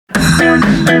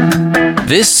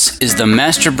This is the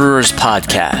Master Brewers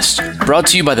Podcast, brought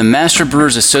to you by the Master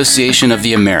Brewers Association of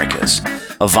the Americas,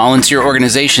 a volunteer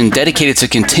organization dedicated to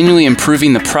continually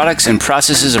improving the products and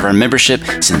processes of our membership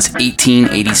since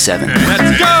 1887.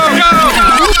 Let's go!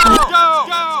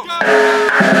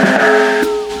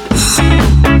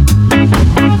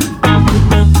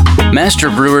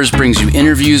 Master Brewers brings you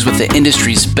interviews with the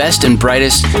industry's best and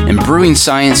brightest in brewing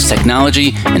science,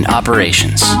 technology, and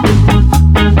operations.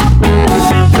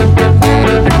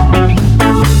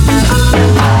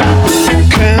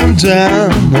 Calm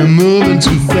down, I'm moving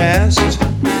too fast.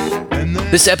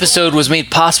 This episode was made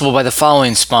possible by the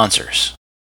following sponsors.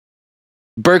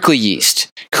 Berkeley Yeast,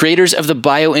 creators of the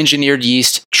bioengineered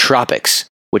yeast Tropics,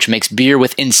 which makes beer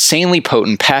with insanely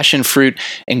potent passion fruit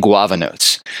and guava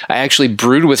notes. I actually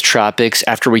brewed with Tropics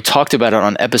after we talked about it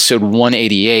on episode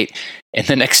 188, and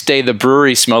the next day the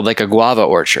brewery smelled like a guava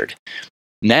orchard.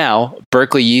 Now,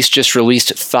 Berkeley Yeast just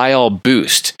released Thiol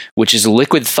Boost, which is a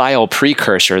liquid thiol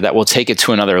precursor that will take it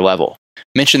to another level.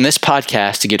 Mention this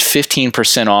podcast to get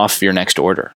 15% off your next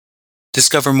order.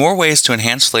 Discover more ways to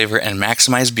enhance flavor and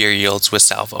maximize beer yields with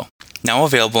Salvo. Now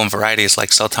available in varieties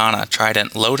like Sultana,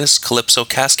 Trident, Lotus, Calypso,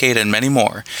 Cascade, and many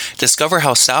more. Discover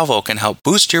how Salvo can help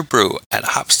boost your brew at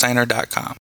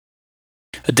hopsteiner.com.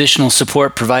 Additional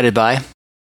support provided by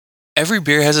Every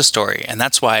beer has a story, and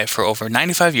that's why, for over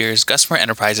 95 years, Gusmer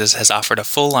Enterprises has offered a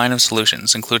full line of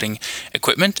solutions, including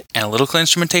equipment, analytical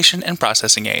instrumentation, and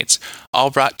processing aids, all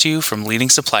brought to you from leading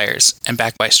suppliers and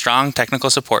backed by strong technical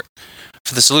support.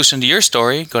 For the solution to your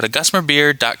story, go to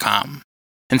gusmerbeer.com.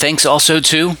 And thanks also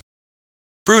to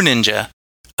Brew Ninja,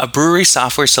 a brewery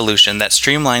software solution that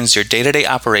streamlines your day-to-day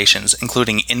operations,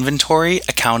 including inventory,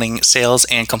 accounting, sales,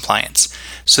 and compliance,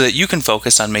 so that you can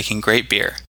focus on making great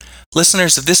beer.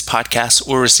 Listeners of this podcast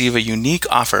will receive a unique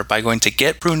offer by going to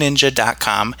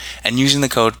getbrewninja.com and using the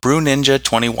code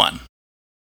BrewNinja21.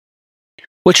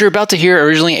 What you're about to hear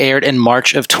originally aired in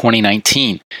March of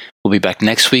 2019. We'll be back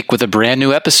next week with a brand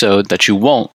new episode that you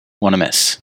won't want to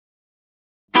miss.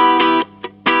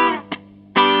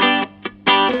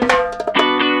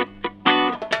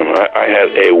 I had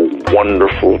a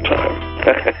wonderful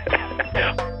time.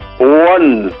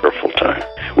 Wonderful time.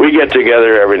 We get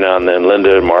together every now and then,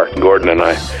 Linda and Mark and Gordon and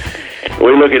I.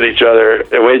 We look at each other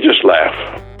and we just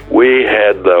laugh. We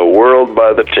had the world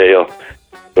by the tail.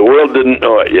 The world didn't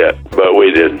know it yet, but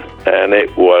we did. And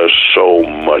it was so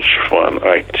much fun,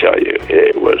 I tell you.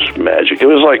 It was magic. It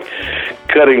was like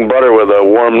cutting butter with a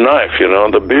warm knife, you know.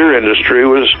 The beer industry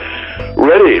was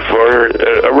ready for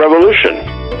a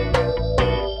revolution.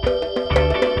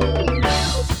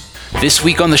 This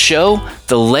week on the show,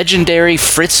 the legendary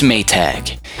Fritz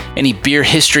Maytag. Any beer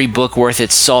history book worth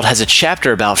its salt has a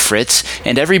chapter about Fritz,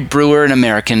 and every brewer in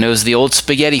America knows the old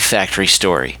spaghetti factory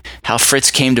story, how Fritz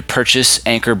came to purchase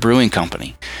Anchor Brewing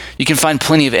Company. You can find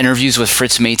plenty of interviews with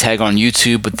Fritz Maytag on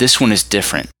YouTube, but this one is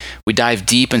different. We dive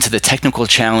deep into the technical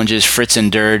challenges Fritz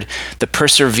endured, the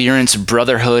perseverance,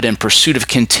 brotherhood, and pursuit of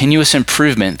continuous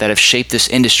improvement that have shaped this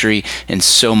industry, and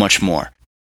so much more.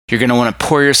 You're going to want to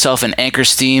pour yourself an Anchor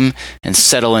Steam and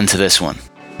settle into this one.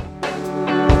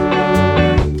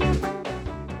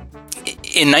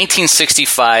 In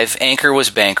 1965, Anchor was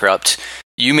bankrupt.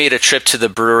 You made a trip to the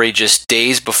brewery just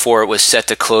days before it was set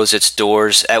to close its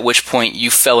doors, at which point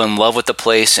you fell in love with the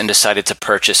place and decided to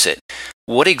purchase it.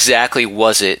 What exactly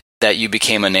was it that you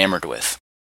became enamored with?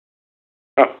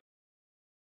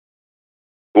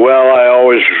 Well, I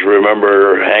always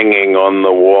remember hanging on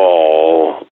the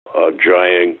wall a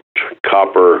giant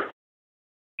copper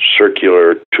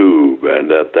circular tube, and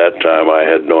at that time I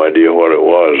had no idea what it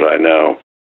was.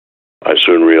 I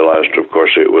soon realized, of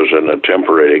course, it was an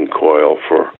attemperating coil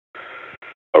for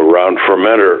a round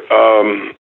fermenter.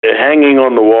 Hanging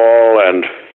on the wall, and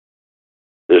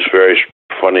this very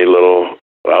funny little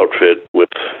outfit with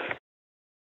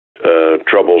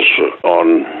troubles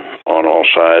on all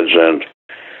sides, and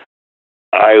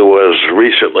I was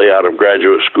recently out of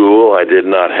graduate school. I did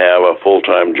not have a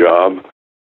full-time job.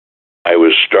 I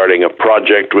was starting a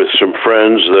project with some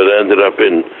friends that ended up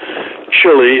in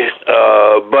Chile,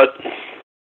 but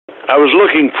I was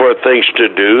looking for things to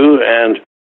do, and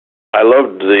I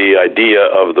loved the idea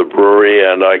of the brewery,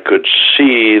 and I could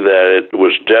see that it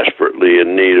was desperately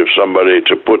in need of somebody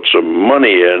to put some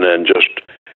money in and just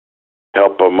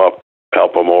help them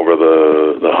over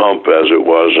the hump, as it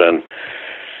was, and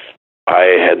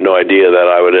I had no idea that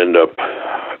I would end up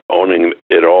owning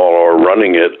it all or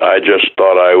running it. I just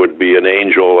thought I would be an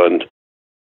angel and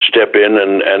step in,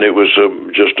 and it was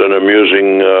just an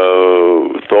amusing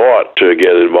thought to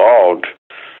get involved.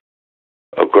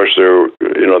 Of course,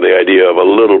 the idea of a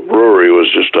little brewery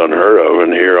was just unheard of,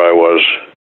 and here I was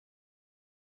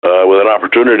with an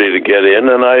opportunity to get in,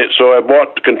 and so I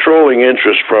bought controlling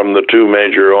interest from the two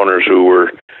major owners who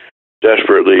were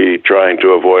desperately trying to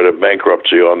avoid a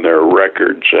bankruptcy on their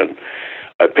records, and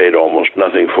I paid almost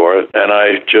nothing for it, and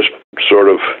I just sort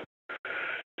of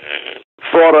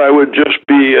thought I would just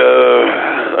be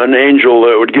an angel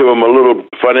that would give them a little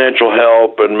financial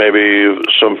help and maybe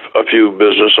a few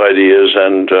business ideas,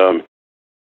 and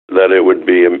that it would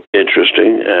be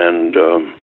interesting, and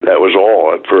that was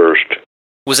all at first.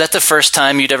 Was that the first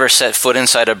time you'd ever set foot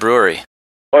inside a brewery?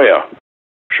 Oh, yeah,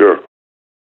 sure.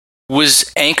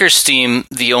 Was Anchor Steam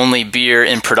the only beer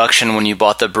in production when you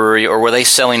bought the brewery, or were they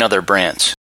selling other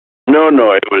brands? No,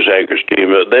 it was Anchor Steam.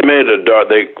 They made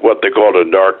what they called a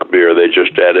dark beer. They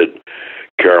just added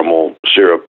caramel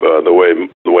syrup the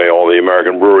way all the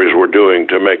American breweries were doing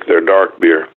to make their dark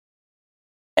beer.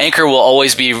 Anchor will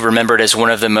always be remembered as one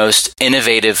of the most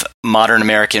innovative modern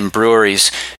American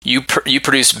breweries. You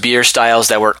produced beer styles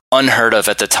that were unheard of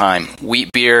at the time.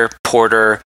 Wheat beer,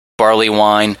 porter, barley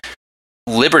wine.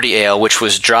 Liberty Ale, which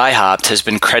was dry hopped, has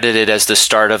been credited as the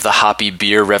start of the hoppy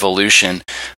beer revolution.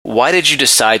 Why did you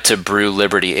decide to brew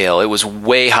Liberty Ale? It was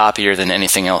way hoppier than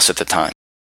anything else at the time.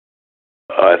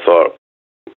 I thought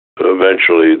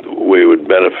eventually we would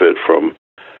benefit from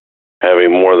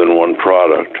having more than one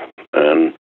product,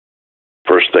 and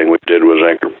first thing we did was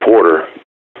Anchor Porter.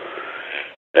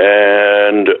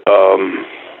 And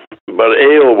but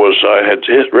ale was, I had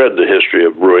read the history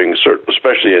of brewing,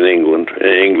 especially in England, in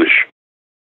English.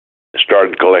 I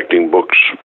started collecting books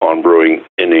on brewing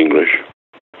in English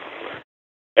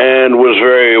and was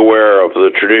very aware of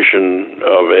the tradition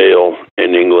of ale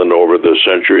in England over the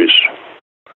centuries,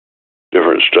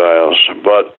 different styles.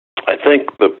 But I think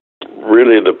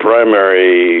really the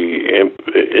primary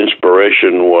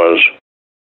inspiration was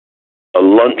a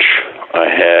lunch I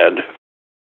had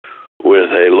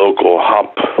with a local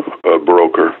hop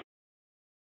broker,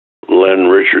 Len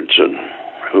Richardson,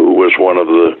 who was one of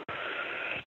the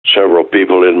several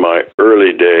people in my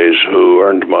early days who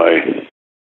earned my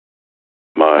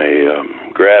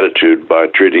gratitude by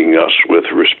treating us with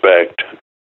respect.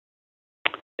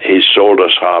 He sold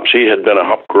us hops. He had been a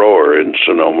hop grower in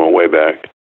Sonoma way back,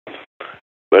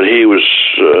 but he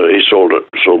sold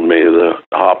me the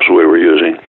hops we were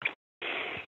using.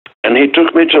 And he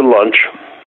took me to lunch,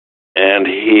 and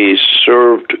he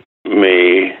served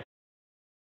me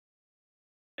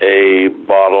a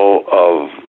bottle of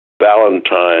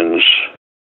Ballantine's.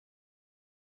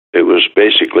 It was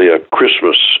basically a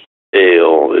Christmas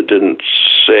ale. It didn't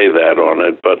say that on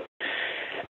it, but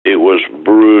it was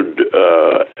brewed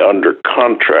under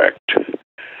contract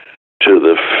to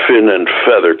the Fin and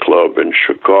Feather Club in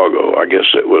Chicago. I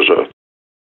guess it was a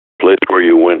place where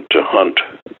you went to hunt.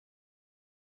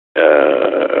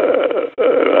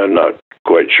 I'm not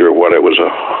quite sure what it was, a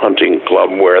hunting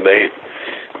club where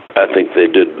I think they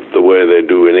did the way they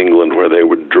do in England, where they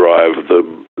would drive the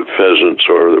pheasants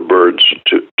or the birds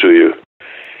to you.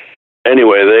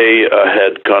 Anyway, they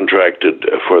had contracted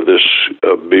for this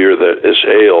beer, this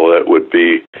ale that would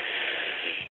be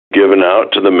given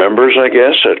out to the members, I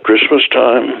guess, at Christmas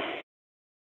time.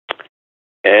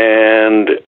 And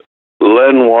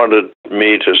Len wanted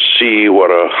me to see what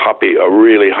a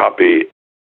really hoppy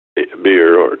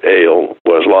beer or ale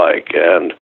was like,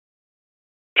 and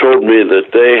told me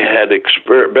that they had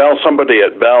somebody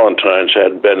at Ballantine's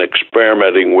had been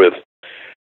experimenting with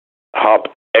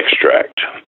hop extract,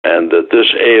 and that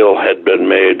this ale had been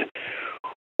made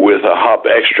with a hop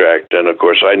extract. And of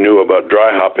course, I knew about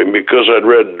dry hopping because I'd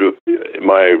read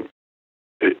my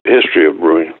history of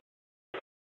brewing,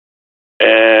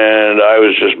 and I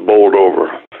was just bowled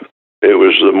over. It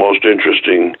was the most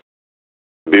interesting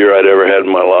beer I'd ever had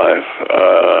in my life,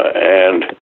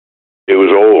 and it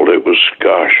was old. It was,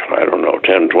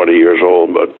 10, 20 years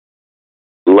old, but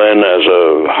Len, as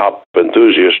a hop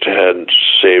enthusiast, had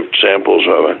saved samples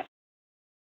of it.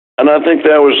 And I think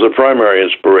that was the primary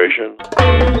inspiration.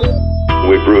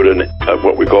 We brewed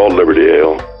what we called Liberty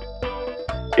Ale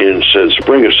in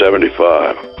spring of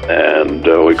 75, and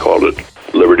we called it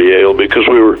Liberty Ale because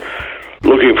we were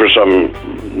looking for some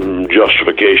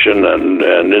justification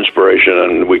and inspiration,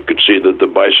 and we could see that the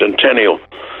bicentennial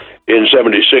in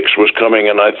 76 was coming,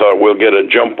 and I thought we'll get a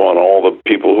jump on all the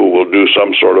people who will do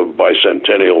some sort of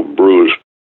bicentennial brews.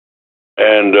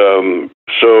 And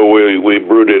so we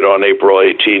brewed it on April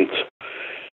 18th,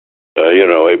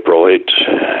 April 8,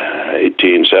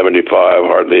 1875.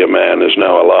 Hardly a man is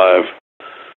now alive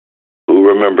who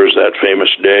remembers that famous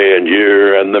day and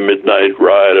year and the midnight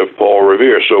ride of Paul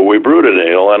Revere. So we brewed an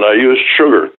ale, and I used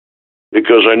sugar.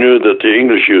 because I knew that the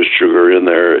English used sugar in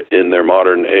their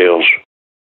modern ales.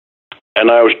 And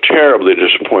I was terribly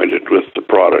disappointed with the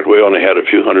product. We only had a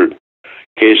few hundred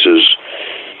cases.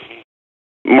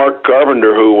 Mark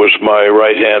Carpenter, who was my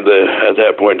right hand at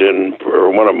that point or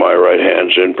one of my right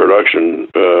hands in production,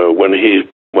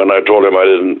 when I told him I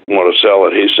didn't want to sell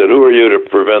it, he said, "Who are you to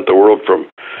prevent the world from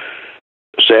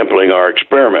sampling our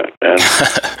experiment?" And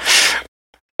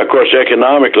of course,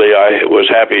 economically, I was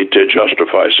happy to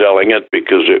justify selling it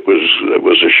because it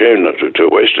was a shame not to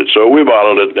waste it. So we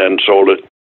bottled it and sold it.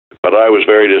 But I was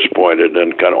very disappointed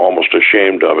and kind of almost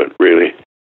ashamed of it, really.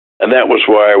 And that was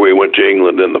why we went to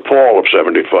England in the fall of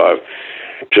 '75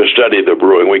 to study the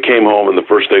brewing. We came home, and the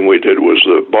first thing we did was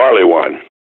the barley wine.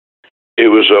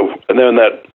 And then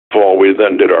that fall, we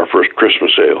then did our first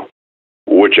Christmas ale,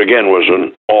 which again was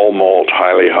an all malt,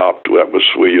 highly hopped.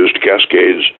 We used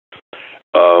Cascades,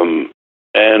 so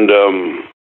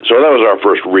that was our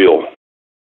first real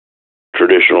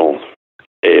traditional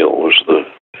ale. Was the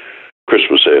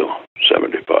Christmas ale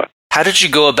 '75. How did you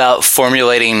go about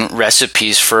formulating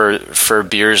recipes for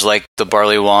beers like the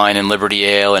barley wine and Liberty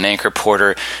Ale and Anchor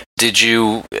Porter? Did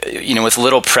you, with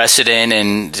little precedent,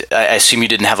 and I assume you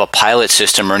didn't have a pilot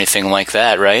system or anything like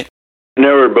that, right?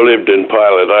 Never believed in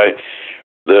pilot.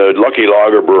 The Lucky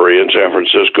Lager Brewery in San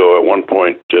Francisco at one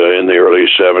point in the early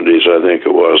 '70s, I think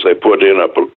it was, they put in a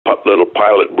little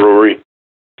pilot brewery,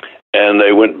 and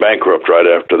they went bankrupt right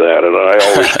after that. And I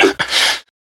always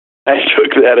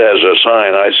took that as a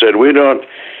sign. I said, we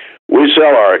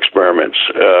sell our experiments.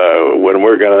 When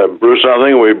we're going to brew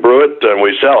something, we brew it and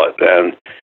we sell it. And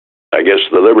I guess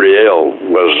the Liberty Ale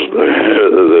was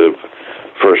the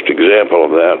first example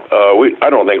of that. I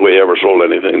don't think we ever sold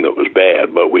anything that was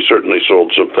bad, but we certainly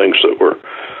sold some things that were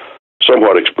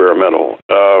somewhat experimental.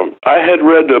 I had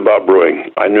read about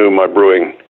brewing. I knew my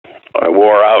brewing. I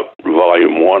wore out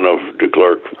Volume 1 of De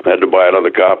Klerk. I had to buy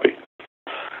another copy.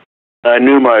 I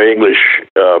knew my English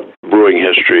brewing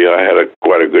history. I had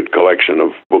quite a good collection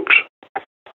of books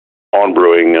on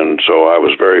brewing, and so I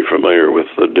was very familiar with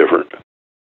the different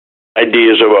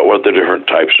ideas about what the different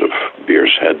types of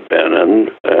beers had been,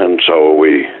 and so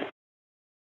we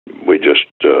just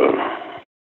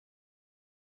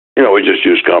we just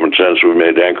used common sense. We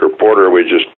made Anchor Porter.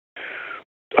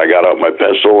 I got out my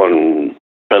pencil and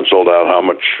penciled out how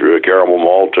much caramel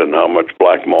malt and how much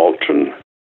black malt. And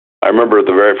I remember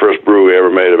the very first brew we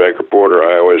ever made of Anchor Porter.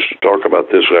 I always talk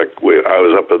about this. I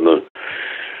was up in the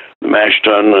mash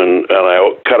tun, and I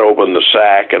cut open the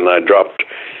sack, and I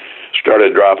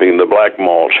started dropping the black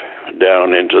malt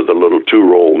down into the little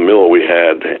 2-roll mill we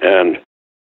had, and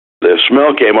the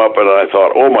smell came up, and I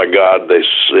thought, oh my God, they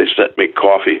sent me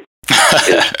coffee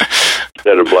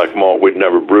instead of black malt. We'd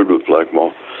never brewed with black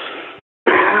malt.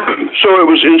 So it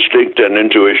was instinct and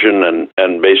intuition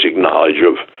and basic knowledge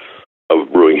of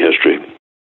brewing history.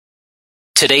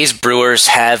 Today's brewers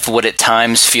have what at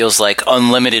times feels like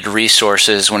unlimited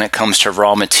resources when it comes to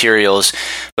raw materials,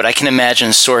 but I can imagine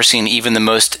sourcing even the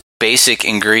most basic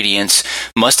ingredients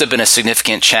must have been a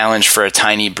significant challenge for a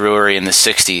tiny brewery in the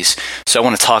 60s. So I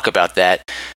want to talk about that.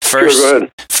 First,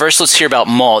 let's hear about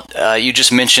malt. You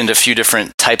just mentioned a few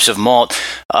different types of malt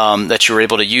that you were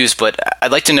able to use, but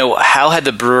I'd like to know, how had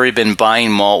the brewery been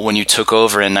buying malt when you took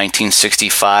over in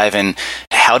 1965, and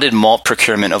how did malt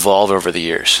procurement evolve over the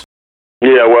years?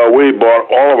 Yeah, well, we bought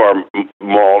all of our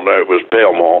malt, it was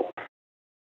pale malt,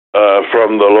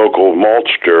 from the local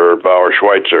maltster, Bauer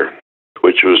Schweitzer,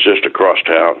 which was just across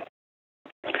town.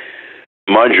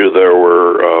 Mind you, there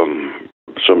were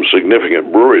some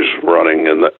significant breweries running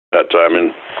in that time.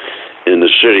 In the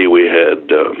city, we had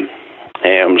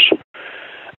Hams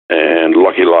and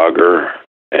Lucky Lager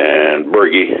and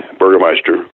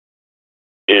Burgermeister.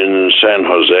 In San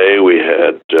Jose, we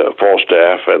had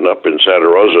Falstaff, and up in Santa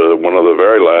Rosa, one of the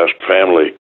very last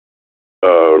family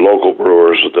local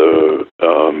brewers, the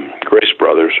Grace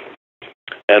Brothers.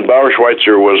 And Bauer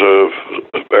Schweitzer was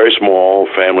a very small,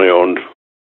 family-owned,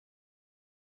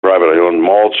 privately owned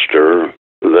maltster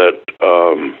that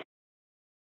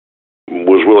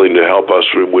was willing to help us.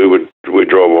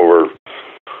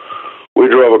 We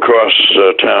drove across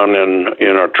town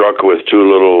in our truck with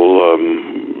 2 little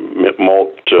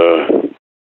malt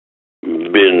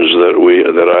bins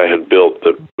that I had built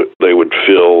that they would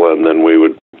fill, and then we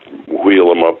would wheel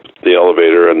them up the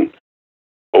elevator and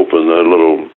open the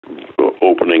little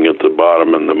opening at the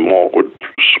bottom, and the malt would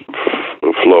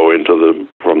flow into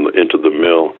the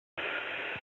mill.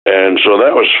 And so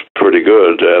that was pretty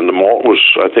good, and the malt was,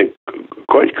 I think,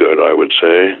 quite good, I would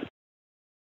say.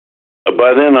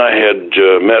 By then I had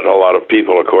met a lot of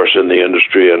people, of course, in the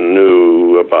industry, and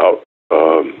knew about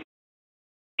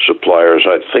suppliers.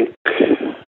 I think,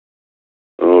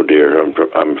 oh dear,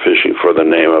 I'm fishing for the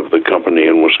name of the company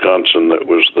in Wisconsin that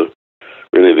was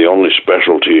really the only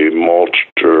specialty malt.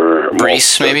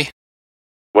 Breese, maybe?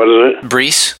 What is it?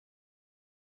 Breese?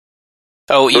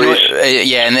 Oh, you know,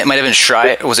 yeah, and it might have been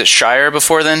Shire. Was it Shire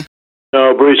before then?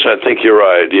 No, Breese, I think you're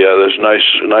right. Yeah, this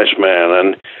nice man.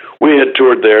 And we had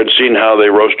toured there and seen how they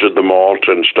roasted the malt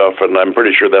and stuff, and I'm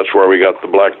pretty sure that's where we got the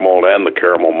black malt and the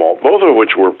caramel malt, both of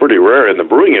which were pretty rare in the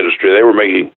brewing industry. They were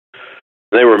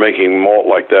making malt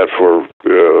like that for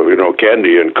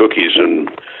candy and cookies and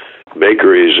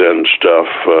bakeries and stuff.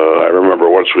 I remember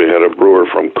once we had a brewer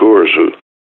from Coors who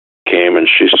came and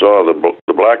she saw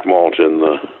the black malt in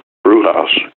the brew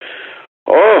house.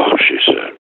 Oh, she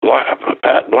said, black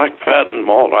patent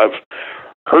malt. I've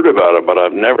heard about it, but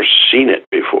I've never seen it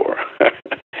before.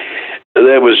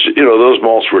 That was, those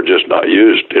malts were just not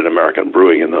used in American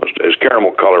brewing in those days.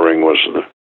 Caramel coloring was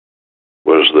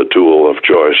the tool of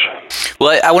choice.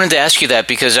 Well, I wanted to ask you that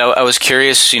because I was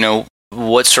curious,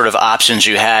 what sort of options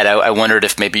you had. I wondered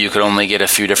if maybe you could only get a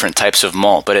few different types of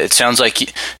malt, but it sounds like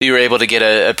you were able to get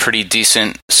a pretty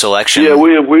decent selection. Yeah,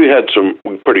 we had some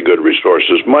pretty good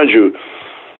resources. Mind you,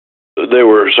 they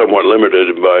were somewhat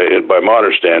limited by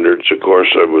modern standards. Of course,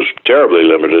 it was terribly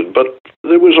limited, but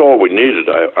it was all we needed,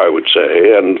 I would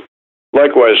say. And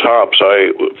likewise, hops.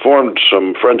 I formed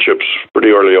some friendships pretty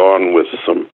early on with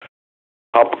some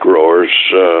hop growers.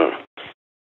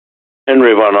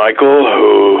 Henry von Eichel,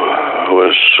 who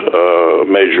was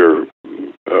a major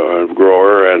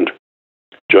grower, and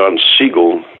John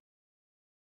Siegel.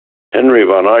 Henry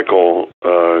von Eichel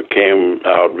came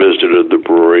out, visited the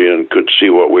brewery, and could see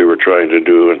what we were trying to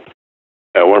do. And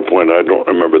at one point, I don't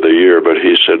remember the year, but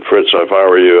he said, "Fritz, if I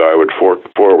were you, I would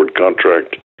forward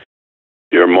contract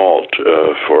your malt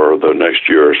for the next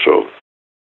year or so,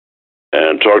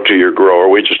 and talk to your grower."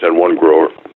 We just had one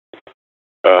grower.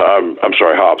 I'm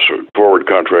sorry, hops. Forward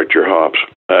contract your hops.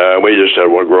 We just had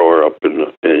one grower up in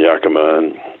Yakima,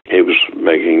 and he was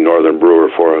making Northern Brewer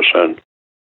for us. And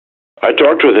I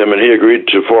talked with him, and he agreed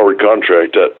to forward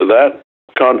contract. That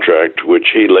contract, which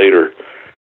he later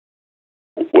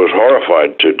was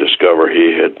horrified to discover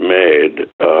he had made,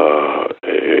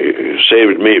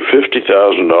 saved me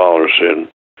 $50,000 in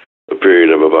a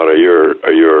period of about a year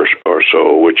or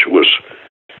so, which was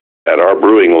at our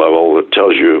brewing level. It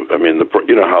tells you,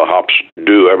 how hops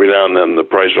do. Every now and then the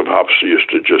price of hops used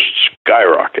to just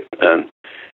skyrocket, and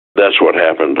that's what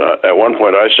happened. At one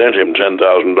point, I sent him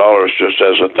 $10,000 just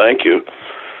as a thank you,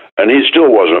 and he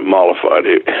still wasn't mollified.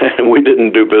 We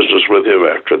didn't do business with him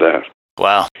after that.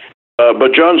 Wow.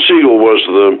 But John Siegel was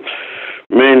the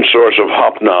main source of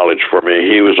hop knowledge for me.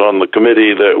 He was on the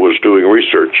committee that was doing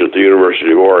research at the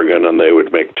University of Oregon, and they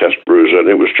would make test brews. And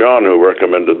it was John who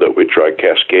recommended that we try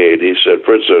Cascade. He said,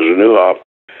 "Fritz, there's a new hop.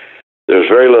 There's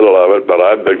very little of it, but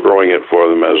I've been growing it for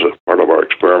them as a part of our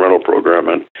experimental program,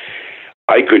 and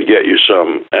I could get you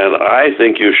some. And I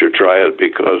think you should try it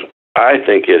because I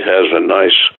think it has a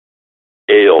nice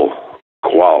ale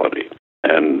quality."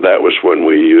 And that was when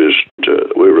we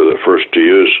were the first to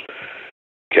use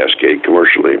Cascade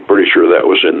commercially. I'm pretty sure that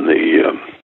was in the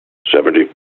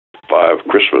 75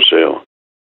 Christmas ale.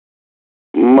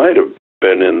 Might have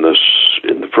been in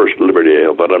the first Liberty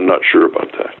Ale, but I'm not sure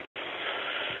about that.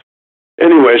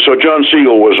 Anyway, so John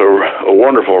Siegel was a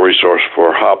wonderful resource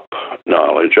for hop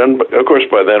knowledge. And, of course,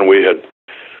 by then we had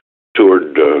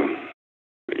toured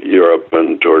Europe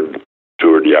and toured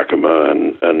Yakima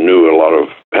and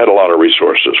had a lot of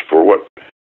resources for what,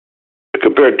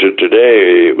 compared to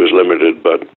today, it was limited,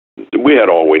 but we had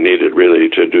all we needed, really,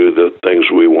 to do the things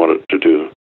we wanted to do.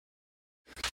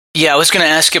 Yeah, I was going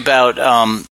to ask about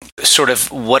sort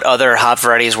of what other hop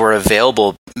varieties were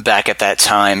available back at that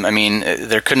time. I mean,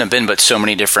 there couldn't have been but so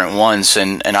many different ones,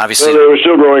 and obviously... Well, they were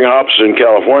still growing hops in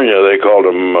California. They called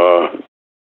them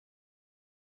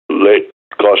late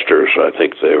clusters, I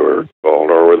think they were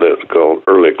called, or were they called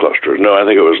early clusters? No, I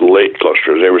think it was late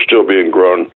clusters. They were still being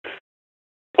grown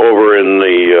over in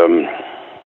the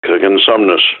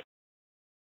Consumnes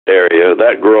area.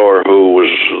 That grower, who was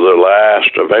the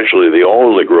last, eventually the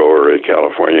only grower in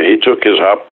California, he took his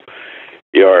hop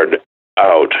yard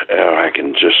out. I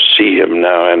can just see him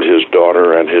now, and his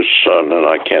daughter and his son, and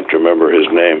I can't remember his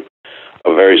name.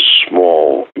 A very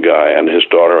small guy, and his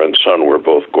daughter and son were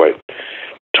both quite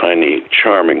tiny,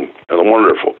 charming, and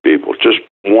wonderful people, just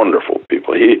wonderful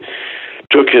people. He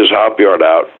took his hop yard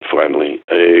out, finally.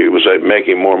 He was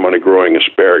making more money growing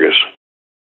asparagus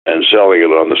and selling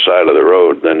it on the side of the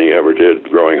road than he ever did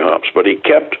growing hops. But he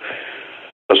kept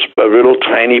a little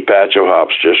tiny patch of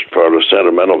hops just for the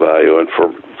sentimental value. And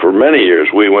for many years,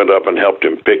 we went up and helped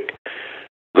him pick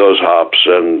those hops,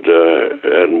 and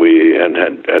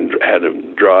had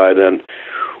them dried, and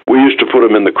we used to put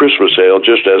them in the Christmas ale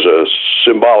just as a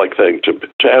symbolic thing to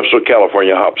have some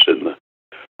California hops in the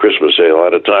Christmas ale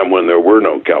at a time when there were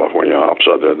no California hops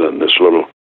other than this little,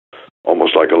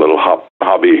 almost like a little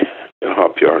hobby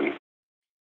hop yard.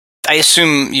 I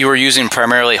assume you were using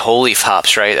primarily whole leaf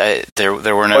hops, right? There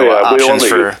were no options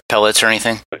for pellets or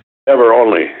anything? Ever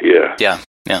only, yeah.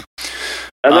 Yeah.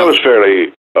 And that was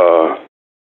fairly,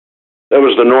 that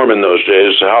was the norm in those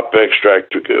days. Hop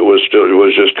extract was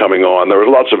just coming on. There was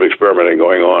lots of experimenting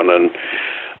going on, and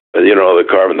the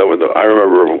carbon. I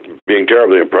remember being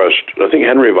terribly impressed. I think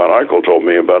Henry von Eichel told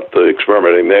me about the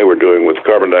experimenting they were doing with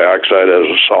carbon dioxide as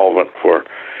a solvent for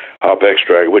hop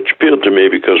extract, which appealed to me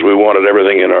because we wanted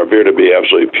everything in our beer to be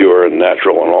absolutely pure and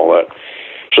natural and all that.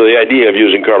 So the idea of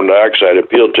using carbon dioxide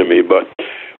appealed to me, but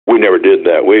we never did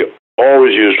that. We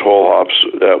always used whole hops.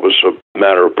 That was a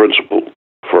matter of principle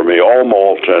for me, all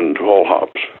malt and whole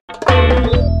hops.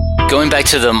 Going back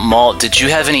to the malt, did you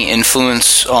have any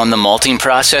influence on the malting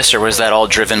process, or was that all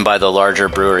driven by the larger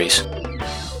breweries?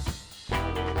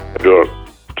 I don't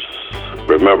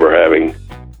remember having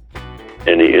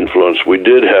any influence. We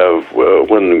did have,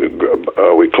 when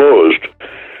we closed,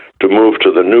 to move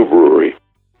to the new brewery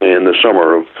in the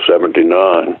summer of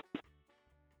 '79.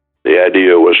 The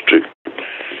idea was to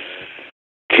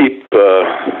keep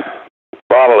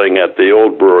bottling at the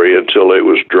old brewery until it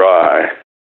was dry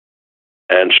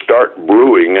and start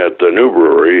brewing at the new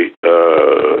brewery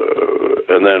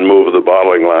and then move the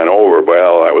bottling line over.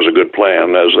 Well, that was a good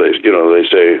plan. As they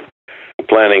say,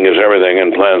 planning is everything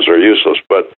and plans are useless.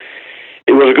 But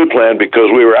it was a good plan because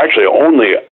we were actually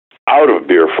only out of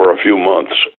beer for a few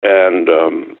months. And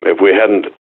if we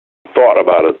hadn't thought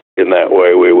about it in that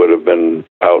way, we would have been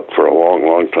out for a long,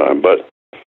 long time. But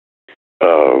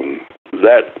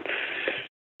that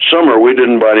summer, we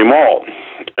didn't buy any malt.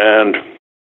 And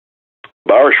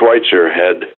Bauer Schweitzer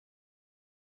had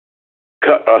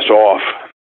cut us off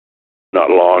not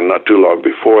too long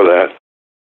before that.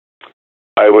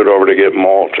 I went over to get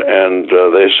malt, and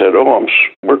they said,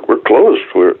 we're closed.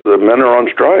 The men are on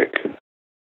strike. And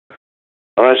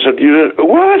I said,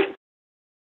 what?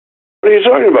 What are you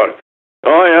talking about?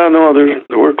 Oh, yeah, no,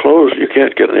 we're closed. You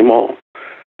can't get any malt.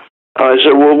 I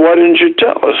said, well, why didn't you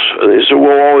tell us? And they said,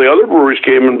 well, all the other breweries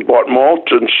came and bought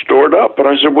malt and stored up. And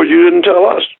I said, well, you didn't tell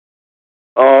us.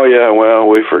 Oh, yeah, well,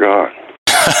 we forgot.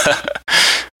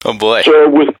 Oh, boy. So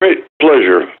with great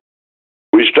pleasure,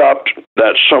 we stopped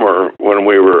that summer when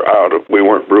we were out. We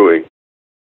weren't brewing.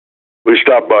 We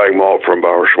stopped buying malt from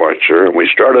Bauer Schweitzer, and we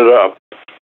started up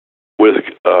with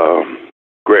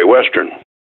Great Western,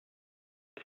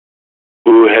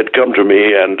 who had come to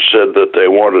me and said that they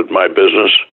wanted my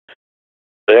business.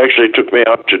 They actually took me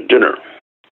out to dinner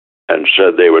and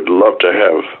said they would love to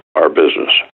have our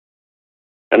business.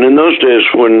 And in those days,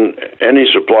 when any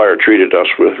supplier treated us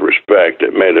with respect,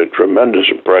 it made a tremendous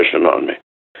impression on me.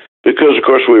 Because, of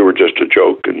course, we were just a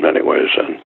joke in many ways.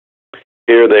 And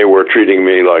here they were treating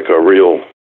me like a real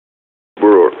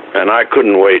brewer. And I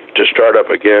couldn't wait to start up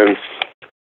again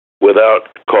without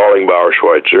calling Bauer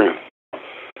Schweitzer.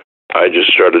 I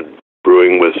just started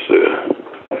brewing with,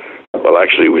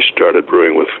 we started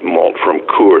brewing with malt from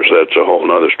Coors. That's a whole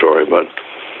other story. But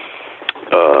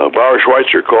Bauer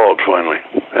Schweitzer called finally.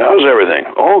 How's everything?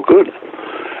 Oh, good.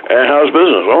 And how's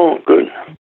business? Oh, good.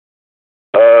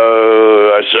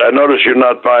 I said, I noticed you're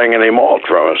not buying any malt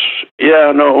from us.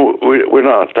 Yeah, no, we're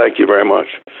not. Thank you very much.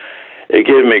 It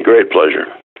gave me great pleasure.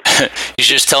 You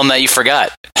should just tell them that you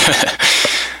forgot.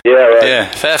 Yeah, right.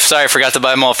 Yeah. Sorry, I forgot to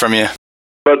buy malt from you.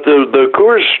 But the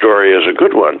Coors story is a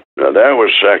good one. Now, that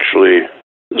was actually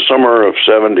the summer of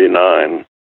 '79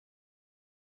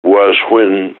 was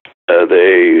when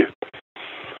they...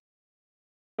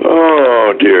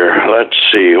 Oh, dear. Let's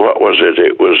see. What was it?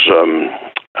 It was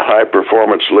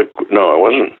high-performance liquid... No, it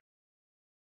wasn't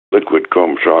liquid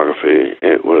chromatography.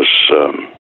 It was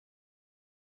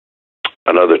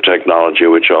another technology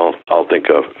which I'll think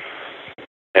of.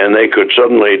 And they could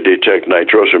suddenly detect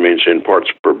nitrosamines in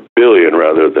parts per billion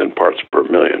rather than parts per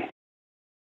million.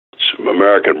 Some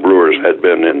American brewers had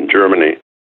been in Germany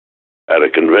at a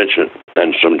convention,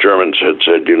 and some Germans had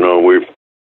said, we've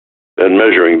been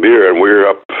measuring beer, and we're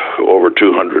up over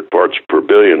 200 parts per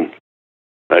billion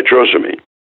nitrosamine.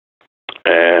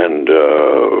 And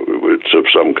it's of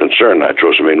some concern.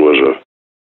 Nitrosamine was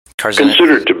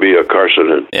considered to be a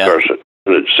carcinogen.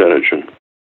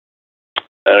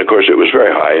 And, of course, it was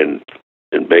very high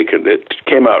in bacon. It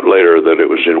came out later that it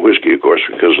was in whiskey, of course,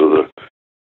 because of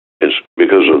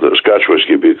the Scotch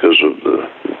whiskey, because of the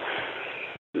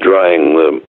drying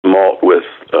the malt with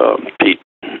peat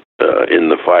in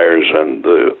the fires, and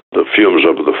the fumes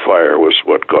of the fire was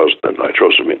what caused the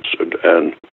nitrosamines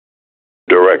and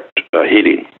direct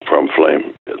heating from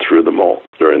flame through the malt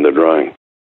during the drying.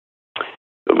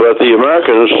 But the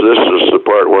Americans, this is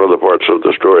one of the parts of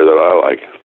the story that I like.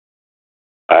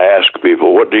 I ask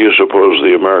people, what do you suppose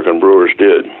the American brewers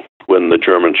did when the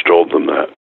Germans told them that?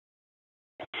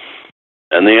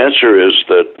 And the answer is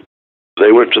that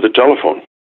they went to the telephone.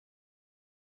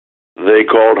 They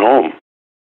called home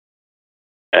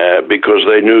because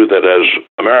they knew that as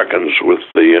Americans, with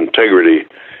the integrity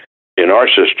in our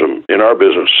system, in our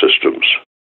business systems,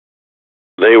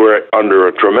 they were under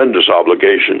a tremendous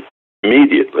obligation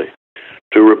immediately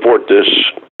to report this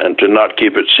and to not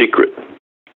keep it secret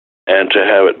and to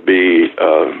have it be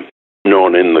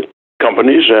known in the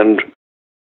companies and,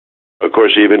 of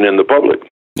course, even in the public.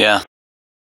 Yeah.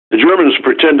 The Germans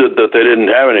pretended that they didn't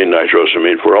have any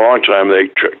nitrosamine. For a long time,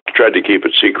 they tried to keep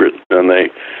it secret, and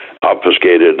they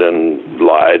obfuscated and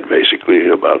lied, basically,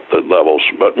 about the levels.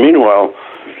 But meanwhile,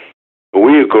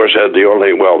 we, of course, had there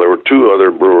were two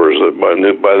other brewers that by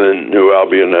the New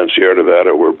Albion and Sierra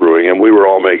Nevada were brewing, and we were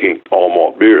all making all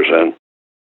malt beers. And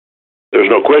there's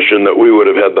no question that we would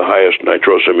have had the highest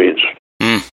nitrosamines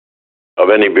of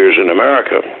any beers in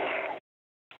America.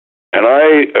 And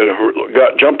I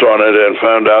jumped on it and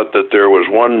found out that there was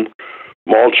one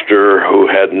maltster who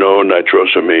had no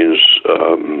nitrosamines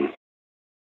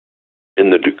in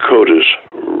the Dakotas,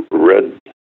 Red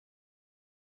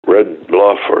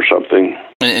Bluff or something.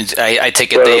 I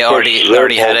take it they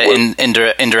already had an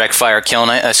indirect fire kiln,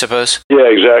 I suppose. Yeah,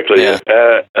 exactly. Yeah.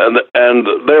 And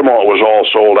their malt was all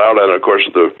sold out, and of course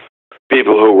the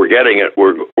people who were getting it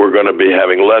were going to be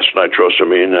having less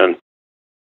nitrosamine.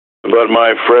 But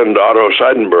my friend Otto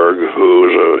Seidenberg,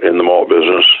 who's in the malt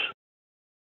business,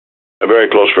 a very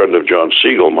close friend of John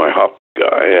Siegel, my hop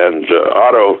guy, and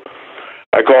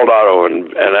I called Otto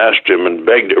and asked him and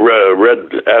begged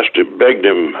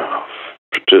him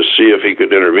to see if he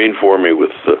could intervene for me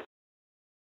with the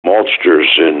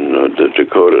maltsters in the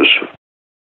Dakotas,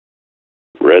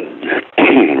 Red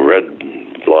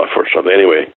Bluff or something.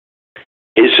 Anyway,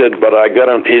 he said, "But I got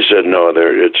him." He said, "No,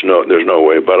 there's no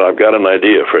way. But I've got an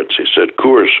idea, Fritz." He said,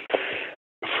 "Coors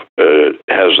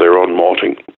has their own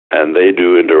malting, and they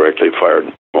do indirectly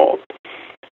fired malt,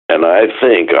 and I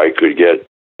think I could get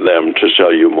them to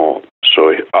sell you malt."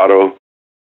 So Otto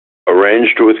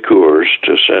arranged with Coors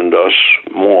to send us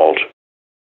malt.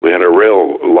 We had a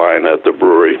rail line at the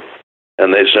brewery,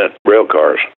 and they sent rail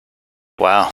cars.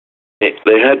 Wow.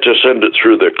 They had to send it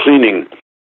through the cleaning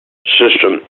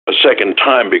system a second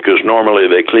time because normally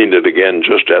they cleaned it again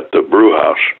just at the brew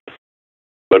house.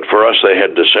 But for us, they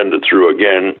had to send it through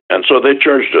again, and so they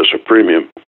charged us a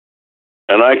premium.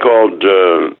 And I called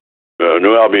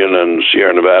New Albion and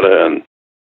Sierra Nevada, and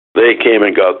they came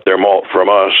and got their malt from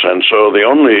us. And so the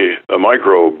only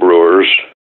micro brewers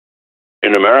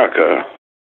in America,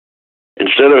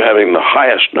 instead of having the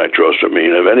highest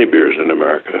nitrosamine of any beers in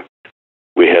America,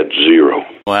 we had 0.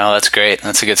 Wow, that's great.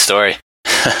 That's a good story.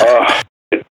 I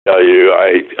tell you,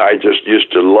 I just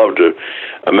used to love to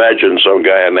imagine some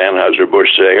guy in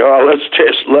Anheuser-Busch saying, "Oh, let's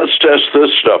test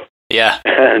this stuff." Yeah.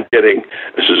 And getting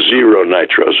 0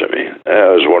 nitrosamine. That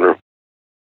was wonderful.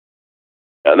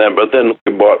 But then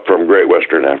we bought from Great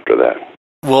Western after that.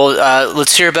 Well,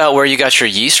 let's hear about where you got your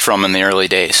yeast from in the early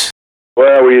days.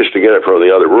 Well, we used to get it from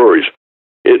the other breweries.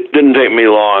 It didn't take me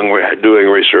long doing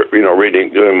research,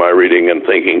 doing my reading and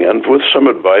thinking, and with some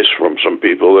advice from some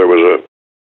people. There was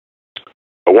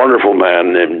a wonderful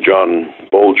man named John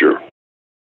Bolger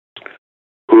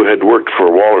who had worked for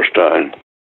Wallerstein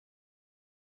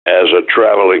as a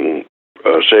traveling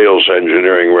sales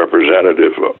engineering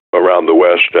representative around the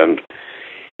West, and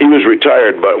he was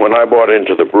retired. But when I bought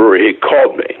into the brewery, he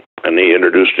called me and he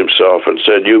introduced himself and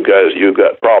said, "You guys, you've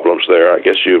got problems there. I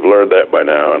guess you've learned that by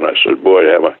now." And I said, "Boy,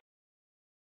 have I."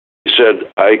 He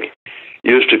said, "I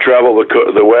used to travel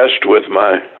the West with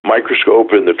my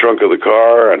microscope in the trunk of the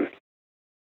car and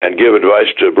give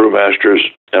advice to brewmasters,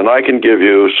 and I can give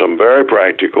you some very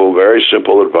practical, very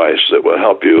simple advice that will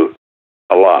help you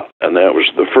a lot." And that was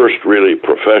the first really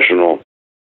professional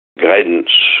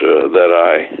guidance that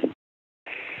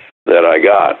I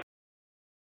got.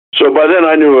 So by then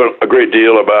I knew a great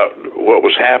deal about what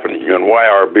was happening and why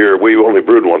our beer, we only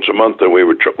brewed once a month, and we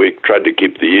tried to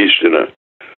keep the yeast in a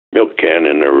milk can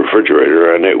in the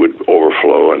refrigerator, and it would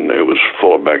overflow, and it was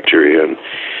full of bacteria.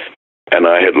 And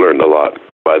I had learned a lot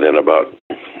by then about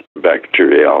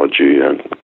bacteriology and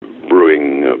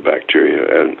brewing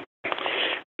bacteria. And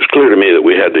it was clear to me that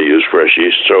we had to use fresh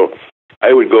yeast. So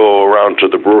I would go around to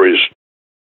the breweries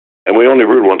And we only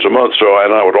brewed once a month, so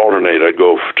I would alternate. I'd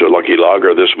go to Lucky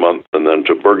Lager this month, and then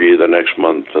to Bergie the next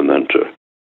month, and then to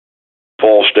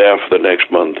Falstaff the next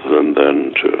month, and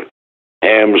then to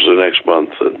Hams the next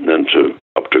month, and then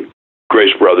up to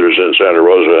Grace Brothers in Santa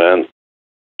Rosa. And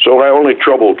so I only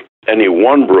troubled any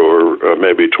one brewer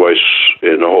maybe twice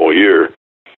in a whole year.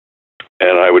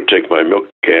 And I would take my milk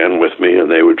can with me, and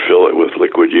they would fill it with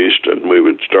liquid yeast, and we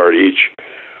would start each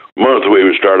month. We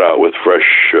would start out with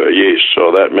fresh yeast,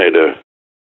 so that made a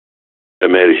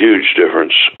huge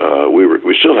difference.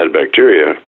 We still had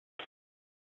bacteria.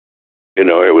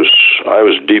 I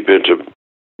was deep into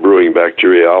brewing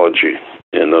bacteriology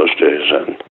in those days,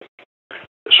 and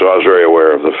so I was very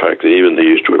aware of the fact that even the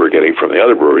yeast we were getting from the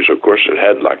other breweries, of course, it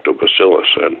had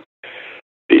lactobacillus and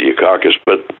Pediococcus,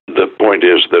 but the point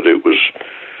is that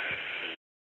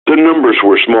the numbers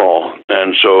were small,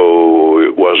 and so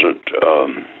it wasn't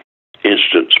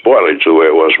instant spoilage the way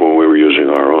it was when we were using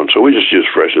our own. So we just used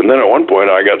fresh. And then at one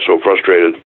point I got so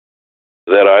frustrated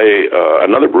that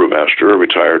another brewmaster, a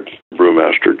retired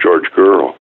brewmaster, George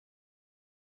Girl,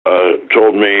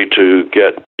 told me to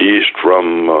get yeast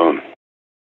from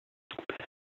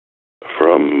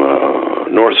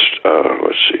North,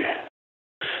 let's see.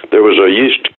 There was a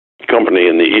yeast company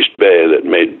in the East Bay that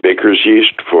made baker's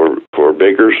yeast for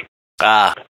bakers.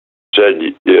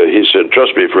 He said,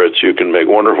 trust me, Fritz, you can make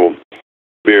wonderful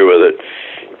beer with it.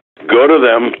 Go to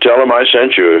them, tell them I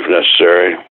sent you if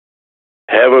necessary.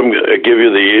 Have them give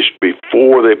you the yeast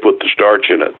before they put the starch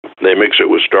in it. They mix it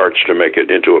with starch to make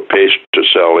it into a paste to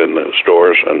sell in the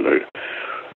stores and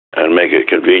make it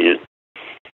convenient.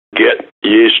 Get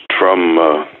yeast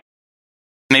from...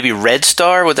 Maybe Red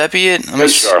Star, would that be it? Red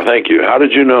Star, thank you. How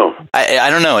did you know? I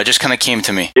don't know, it just kind of came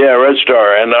to me. Yeah, Red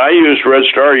Star. And I used Red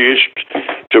Star yeast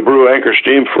to brew Anchor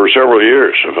Steam for several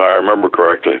years, if I remember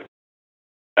correctly.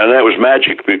 And that was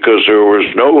magic because there was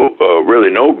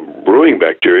really no brewing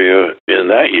bacteria in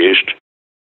that yeast,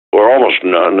 or almost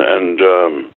none, and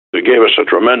it gave us a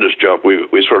tremendous jump. We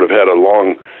sort of had a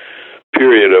long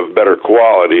period of better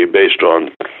quality based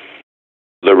on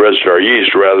the Red Star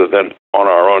yeast rather than on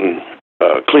our own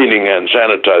cleaning and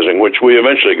sanitizing, which we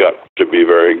eventually got to be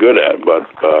very good at. But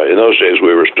in those days,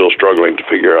 we were still struggling to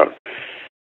figure out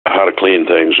how to clean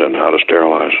things and how to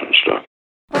sterilize and stuff.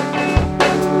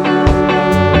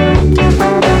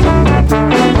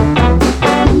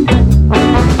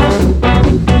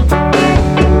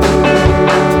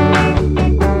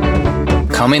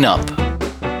 Coming up.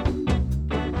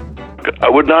 I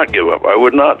would not give up. I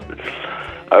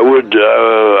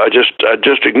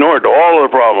just ignored all the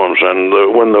problems, and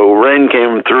when the rain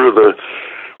came through the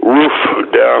roof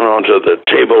down onto the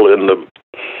table in the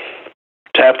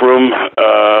tap room,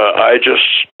 I just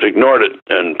ignored it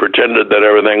and pretended that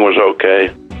everything was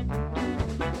okay.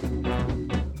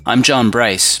 I'm John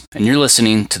Bryce, and you're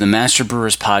listening to the Master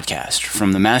Brewers Podcast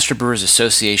from the Master Brewers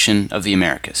Association of the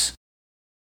Americas.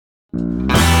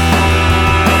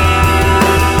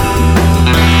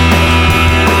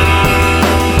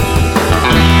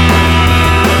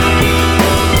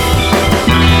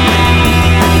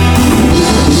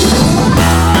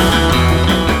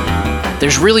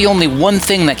 There's really only one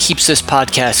thing that keeps this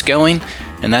podcast going,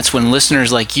 and that's when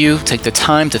listeners like you take the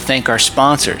time to thank our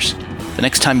sponsors. The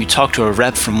next time you talk to a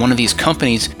rep from one of these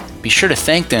companies, be sure to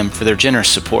thank them for their generous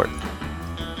support.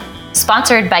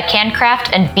 Sponsored by CanCraft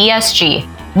and BSG.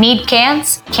 Need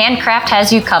cans? CanCraft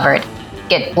has you covered.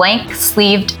 Get blank,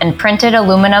 sleeved, and printed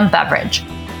aluminum beverage.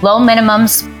 Low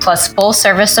minimums plus full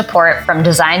service support from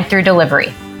design through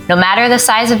delivery. No matter the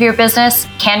size of your business,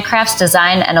 CanCraft's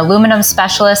design and aluminum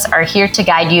specialists are here to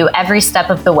guide you every step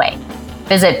of the way.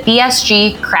 Visit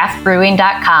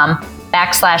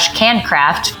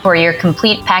bsgcraftbrewing.com/CanCraft for your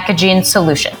complete packaging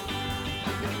solution.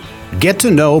 Get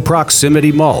to know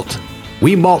Proximity Malt.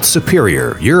 We malt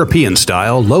superior,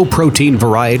 European-style, low-protein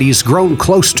varieties grown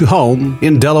close to home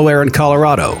in Delaware and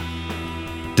Colorado.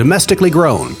 Domestically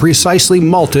grown, precisely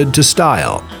malted to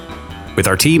style. With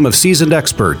our team of seasoned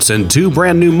experts and 2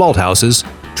 brand new malt houses,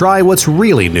 try what's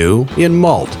really new in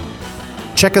malt.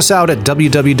 Check us out at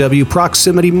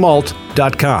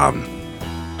www.proximitymalt.com.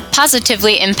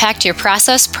 Positively impact your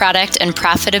process, product, and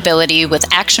profitability with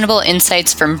actionable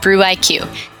insights from BrewIQ,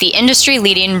 the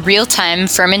industry-leading real-time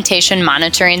fermentation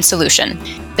monitoring solution.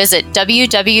 Visit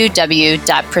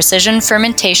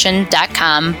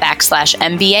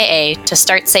www.precisionfermentation.com/MBAA to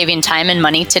start saving time and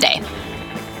money today.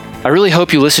 I really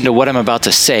hope you listen to what I'm about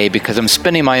to say because I'm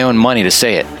spending my own money to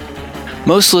say it.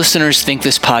 Most listeners think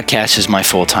this podcast is my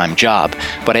full-time job,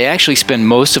 but I actually spend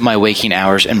most of my waking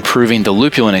hours improving the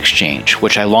Lupulin Exchange,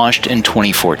 which I launched in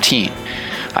 2014.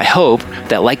 I hope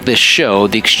that, like this show,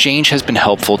 the Exchange has been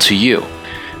helpful to you.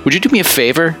 Would you do me a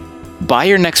favor? Buy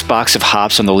your next box of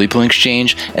hops on the Lupulin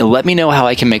Exchange and let me know how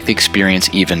I can make the experience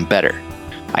even better.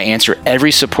 I answer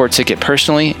every support ticket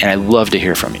personally, and I'd love to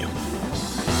hear from you.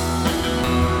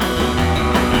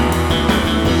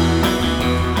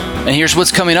 And here's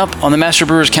what's coming up on the Master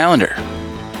Brewers calendar.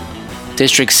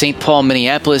 District St. Paul,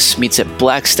 Minneapolis meets at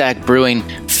Black Stack Brewing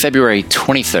February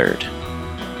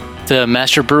 23rd. The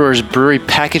Master Brewers Brewery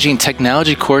Packaging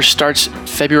Technology course starts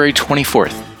February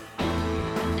 24th.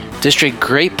 District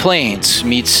Great Plains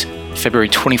meets February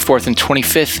 24th and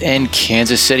 25th in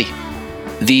Kansas City.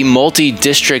 The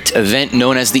multi-district event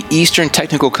known as the Eastern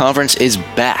Technical Conference is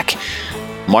back,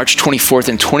 March 24th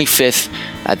and 25th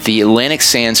at the Atlantic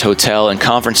Sands Hotel and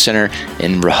Conference Center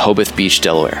in Rehoboth Beach,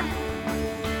 Delaware.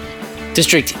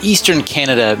 District Eastern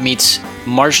Canada meets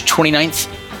March 29th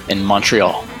in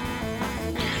Montreal.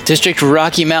 District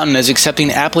Rocky Mountain is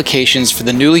accepting applications for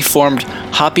the newly formed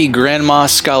Hoppy Grandma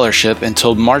Scholarship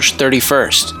until March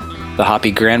 31st. The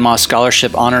Hoppy Grandma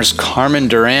Scholarship honors Carmen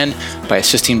Duran by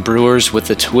assisting brewers with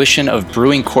the tuition of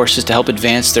brewing courses to help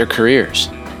advance their careers.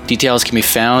 Details can be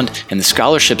found in the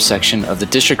scholarship section of the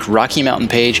District Rocky Mountain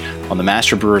page on the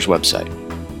Master Brewers website.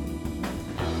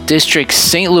 District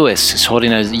St. Louis is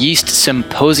holding a yeast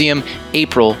symposium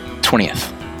April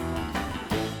 20th.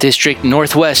 District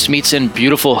Northwest meets in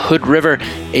beautiful Hood River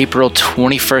April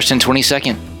 21st and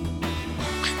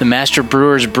 22nd. The Master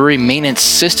Brewers Brewery Maintenance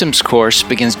Systems course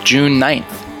begins June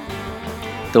 9th.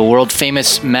 The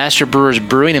world-famous Master Brewers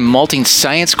Brewing and Malting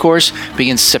Science course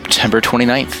begins September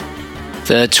 29th.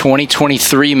 The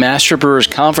 2023 Master Brewers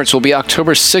Conference will be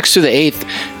October 6th through the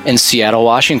 8th in Seattle,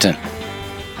 Washington.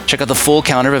 Check out the full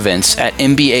calendar of events at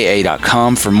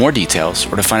mbaa.com for more details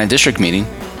or to find a district meeting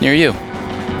near you.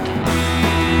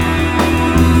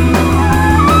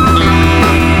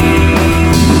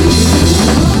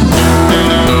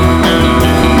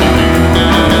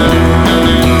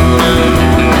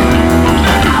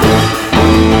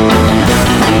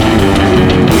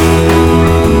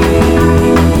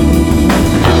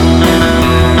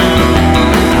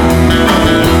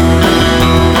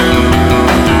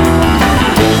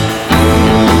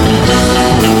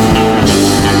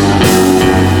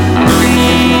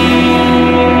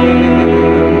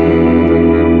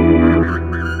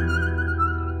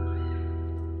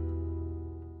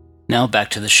 Now back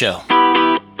to the show.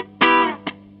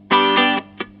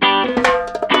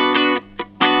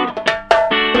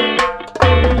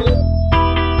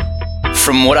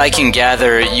 From what I can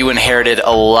gather, you inherited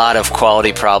a lot of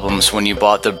quality problems when you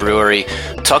bought the brewery.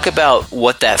 Talk about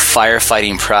what that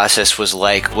firefighting process was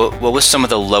like. What was some of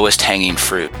the lowest hanging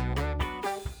fruit?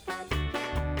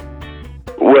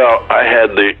 Well, I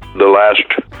had the last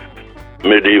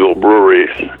medieval brewery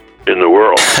in the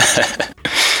world.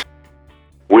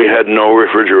 We had no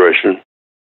refrigeration.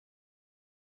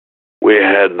 We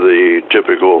had the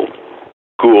typical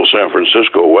cool San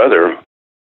Francisco weather,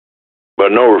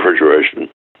 but no refrigeration.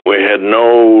 We had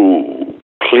no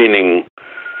cleaning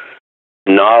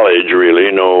knowledge,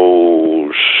 really,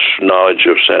 no knowledge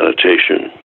of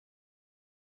sanitation.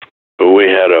 We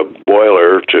had a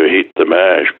boiler to heat the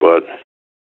mash, but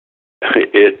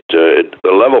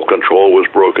the level control was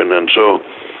broken, and so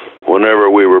whenever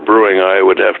we were brewing, I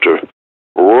would have to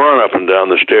run up and down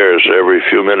the stairs every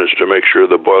few minutes to make sure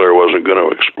the boiler wasn't going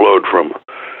to explode from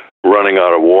running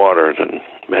out of water, and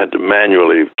had to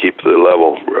manually keep the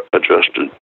level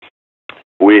adjusted.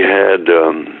 We had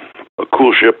a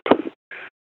cool ship,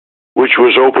 which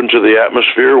was open to the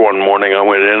atmosphere. One morning I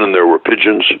went in and there were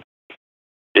pigeons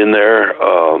in there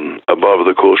above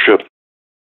the cool ship.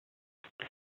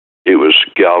 It was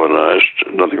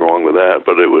galvanized, nothing wrong with that,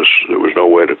 but there was no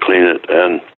way to clean it.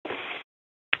 And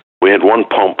we had one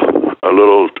pump, a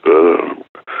little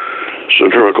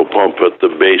centrifugal pump at the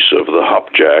base of the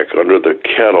hop jack. Under the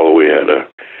kettle, we had a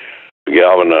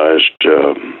galvanized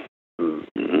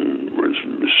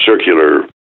circular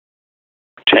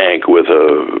tank with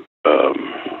a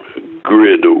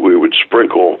grid. We would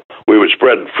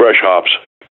spread fresh hops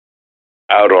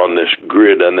out on this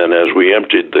grid, and then as we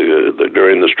emptied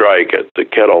during the strike at the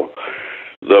kettle,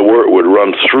 the wort would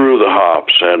run through the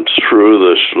hops and through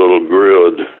this little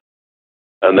grid.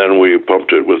 And then we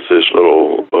pumped it with this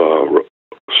little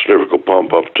centrifugal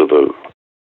pump up to the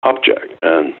hop jack.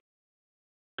 And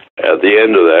at the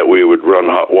end of that, we would run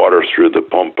hot water through the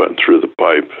pump and through the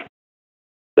pipe.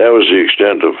 That was the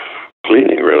extent of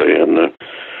cleaning, really. And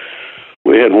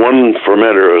we had one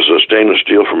fermenter, it was a stainless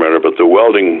steel fermenter, but the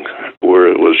welding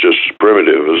was just as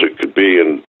primitive as it could be,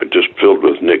 and just filled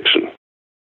with nooks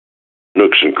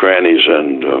and crannies.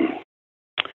 And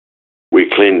we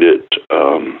cleaned it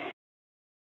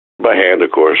by hand, of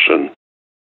course, and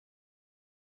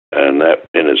and that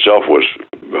in itself was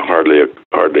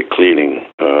hardly cleaning.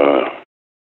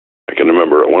 I can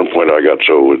remember at one point I got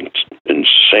so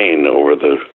insane over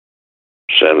the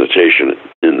sanitation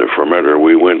in the fermenter,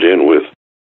 we went in with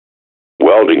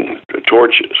welding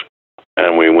torches,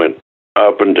 and we went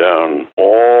up and down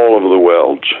all of the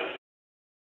welds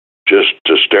just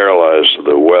to sterilize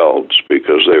the welds,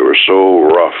 because they were so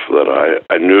rough that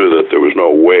I knew that there was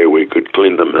no way we could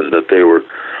clean them, and that they were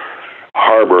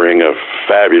harboring a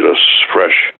fabulous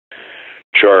fresh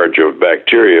charge of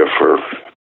bacteria for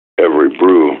every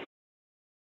brew.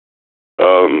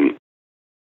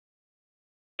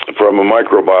 From a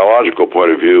microbiological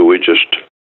point of view,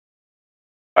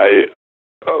 I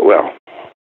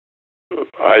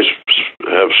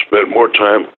have spent more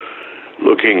time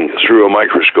looking through a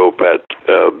microscope at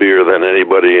beer than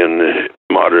anybody in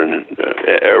modern,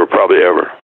 probably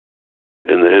ever,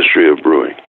 in the history of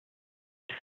brewing.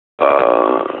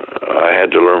 I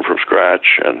had to learn from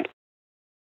scratch, and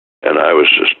I was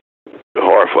just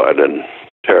horrified and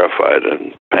terrified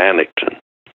and panicked. And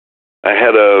I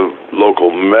had a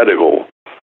local medical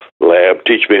lab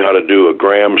teach me how to do a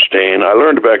gram stain. I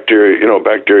learned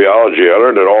bacteriology. I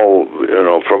learned it all,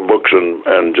 from books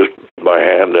and just by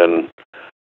hand and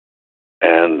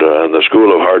the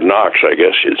school of hard knocks, I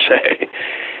guess you'd say.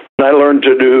 And I learned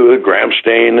to do a gram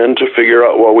stain and to figure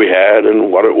out what we had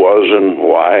and what it was and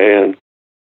why. And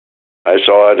I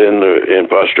saw it in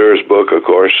Pasteur's book, of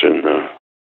course, in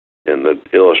the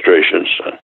illustrations.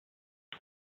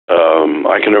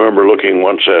 I can remember looking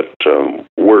once at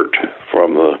wort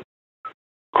from the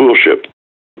cool ship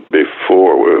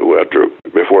before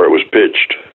it was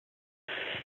pitched,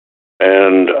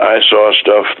 and I saw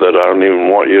stuff that I don't even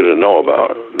want you to know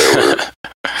about. There were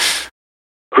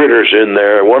critters in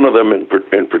there. One of them in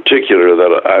particular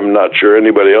that I'm not sure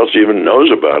anybody else even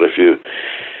knows about. If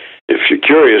you're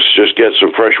curious, just get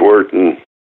some fresh wort and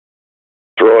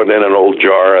throw it in an old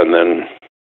jar, and then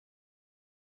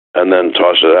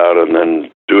toss it out, and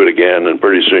then do it again, and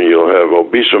pretty soon you'll have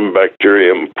Obesum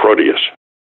bacterium proteus.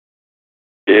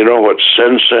 You know what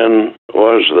sensen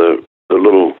was? The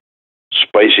little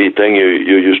spicy thing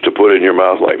you used to put in your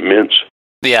mouth like mints?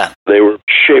 Yeah. They were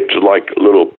shaped like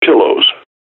little pillows.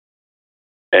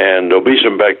 And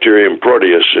Obesum bacterium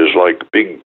proteus is like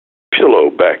big pillow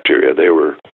bacteria. They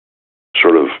were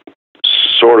sort of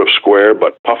square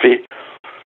but puffy.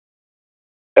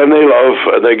 And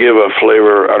they give a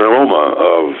flavor, an aroma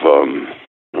of,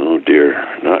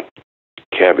 not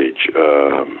cabbage,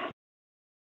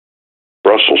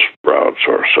 Brussels sprouts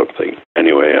or something.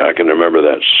 Anyway, I can remember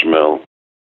that smell.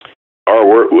 Our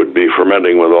wort would be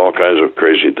fermenting with all kinds of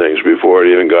crazy things before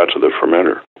it even got to the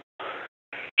fermenter.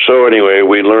 So anyway,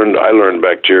 I learned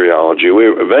bacteriology. We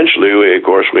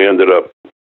ended up,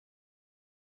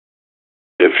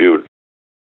 if you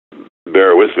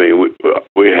bear with me,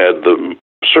 we had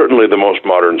certainly the most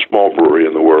modern small brewery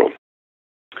in the world.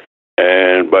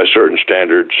 And by certain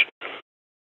standards,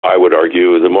 I would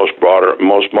argue the most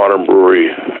modern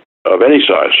brewery of any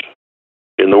size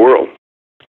in the world,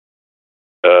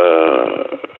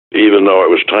 even though it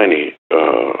was tiny.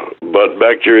 But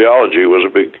microbiology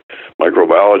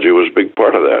was a big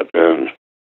part of that. And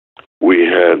we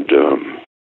had,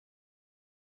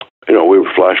 we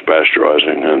were flash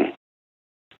pasteurizing and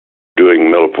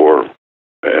doing millipore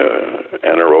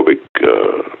anaerobic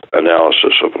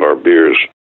analysis of our beers.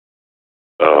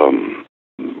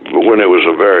 When it was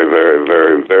a very, very,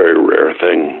 very, very rare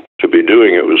thing to be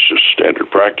doing, it was just standard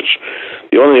practice.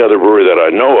 The only other brewery that I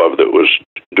know of that was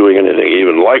doing anything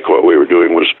even like what we were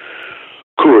doing was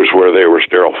Coors, where they were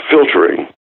sterile filtering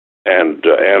and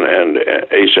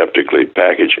aseptically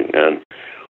packaging. And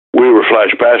we were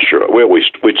flash pasteurizing.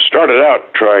 We started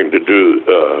out trying to do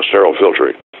sterile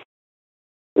filtering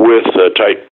with a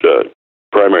tight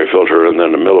primary filter and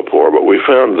then a millipore, but we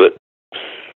found that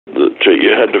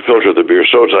you had to filter the beer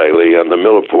so tightly, and the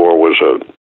millipore was a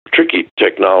tricky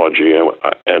technology,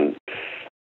 and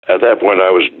at that point I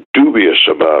was dubious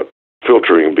about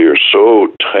filtering beer so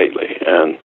tightly,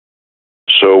 and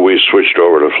so we switched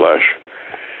over to flash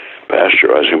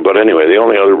pasteurizing. But anyway, the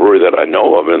only other brewery that I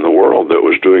know of in the world that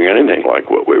was doing anything like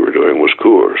what we were doing was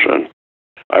Coors, and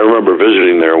I remember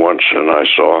visiting there once, and I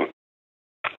saw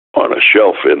on a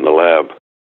shelf in the lab,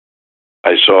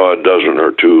 I saw a dozen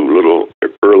or two little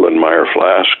Erlenmeyer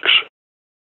flasks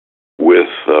with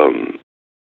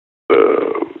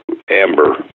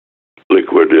amber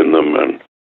liquid in them and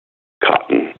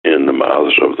cotton in the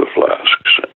mouths of the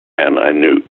flasks. And I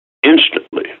knew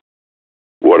instantly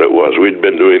what it was. We'd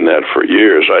been doing that for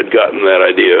years. I'd gotten that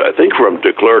idea, I think, from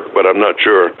de Klerk, but I'm not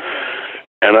sure.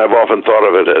 And I've often thought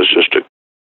of it as just a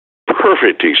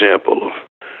perfect example of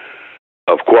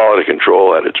of quality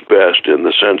control at its best, in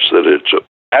the sense that it's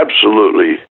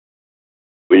absolutely,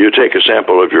 when you take a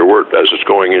sample of your wort as it's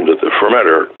going into the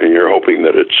fermenter, and you're hoping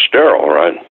that it's sterile,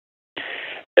 right?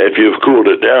 If you've cooled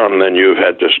it down, then you've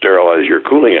had to sterilize your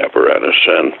cooling apparatus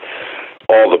and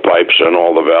all the pipes and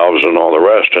all the valves and all the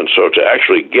rest. And so to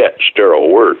actually get sterile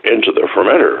wort into the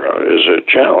fermenter is a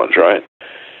challenge, right?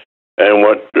 And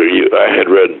what I had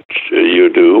read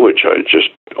you do, which I just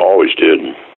always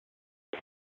did,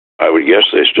 I would guess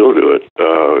they still do it.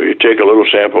 You take a little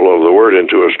sample of the wort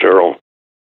into a sterile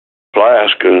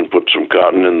flask and put some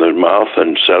cotton in the mouth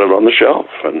and set it on the shelf.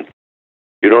 And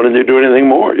you don't need to do anything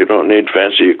more. You don't need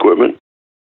fancy equipment.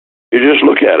 You just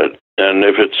look at it. And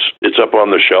if it's up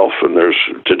on the shelf and there's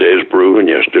today's brew and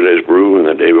yesterday's brew and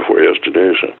the day before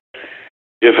yesterday's,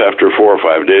 if after 4 or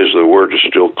 5 days the wort is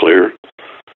still clear,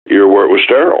 your wort was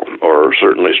sterile, or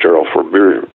certainly sterile for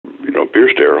beer, beer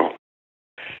sterile.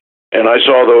 And I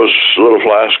saw those little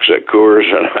flasks at Coors,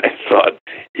 and I thought,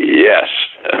 yes,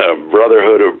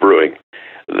 Brotherhood of Brewing.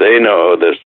 They know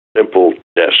this simple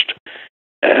test,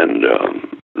 and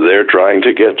they're trying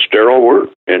to get sterile wort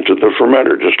into the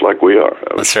fermenter, just like we are.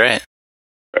 That's right.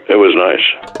 It was nice.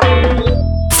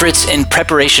 Fritz, in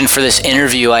preparation for this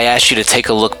interview, I asked you to take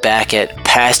a look back at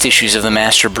past issues of the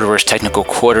Master Brewers Technical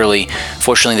Quarterly.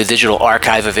 Fortunately, the digital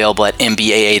archive available at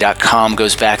mbaa.com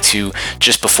goes back to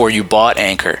just before you bought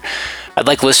Anchor. I'd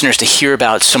like listeners to hear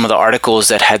about some of the articles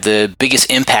that had the biggest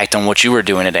impact on what you were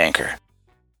doing at Anchor.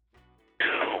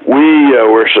 We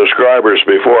were subscribers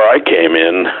before I came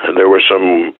in. There were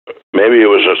maybe it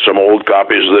was some old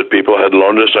copies that people had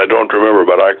loaned us. I don't remember,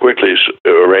 but I quickly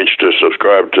arranged to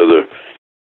subscribe to the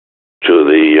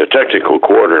Technical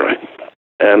Quarterly.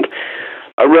 And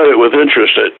I read it with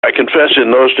interest. I confess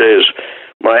in those days,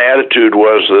 my attitude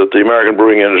was that the American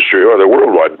brewing industry, or the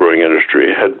worldwide brewing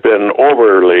industry, had been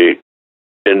overly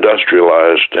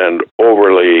industrialized and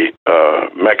overly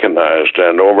mechanized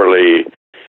and overly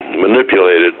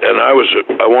manipulated. And I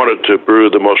wanted to brew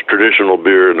the most traditional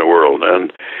beer in the world,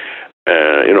 and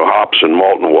hops and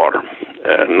malt and water,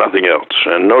 and nothing else,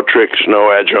 and no tricks,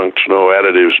 no adjuncts, no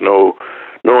additives, no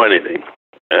anything.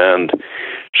 And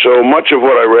so much of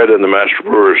what I read in the Master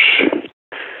Brewers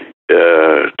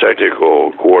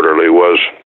Technical Quarterly was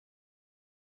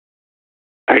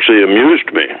actually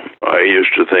amused me. I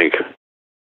used to think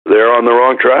they're on the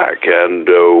wrong track, and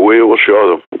we will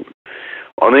show them.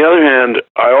 On the other hand,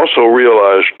 I also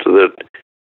realized that,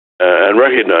 and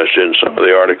recognized in some of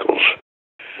the articles,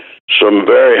 some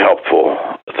very helpful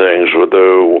things. With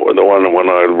the one when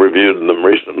I reviewed them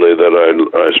recently that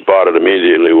I spotted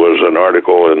immediately was an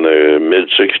article in the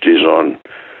mid-'60s on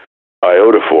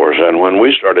iodophores. And when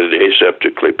we started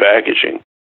aseptically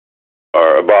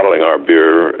bottling our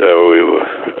beer,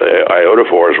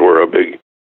 iodophore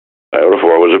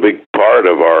was a big part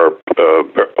of our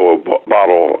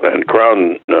bottle and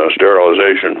crown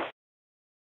sterilization.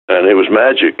 And it was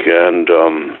magic. And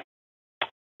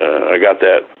I got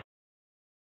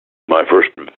my first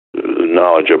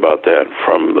knowledge about that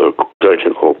from the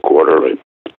Technical Quarterly.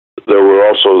 There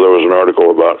was an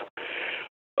article about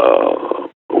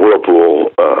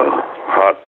Whirlpool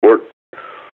hot wort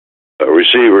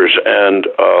receivers, and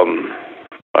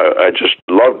I just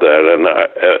loved that. And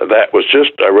that was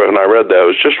just, when I read that, it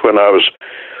was just when I was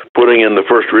putting in the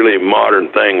first really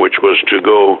modern thing, which was to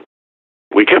go.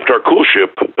 We kept our cool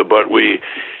ship, but we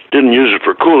didn't use it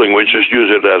for cooling. We just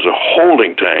used it as a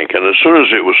holding tank. And as soon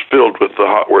as it was filled with the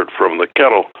hot wort from the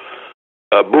kettle,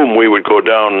 boom, we would go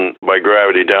down by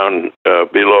gravity down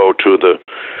below to the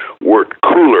wort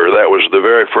cooler. That was the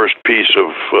very first piece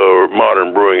of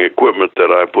modern brewing equipment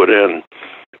that I put in,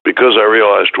 because I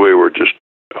realized we were just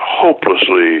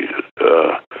hopelessly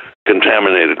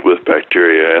contaminated with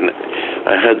bacteria, and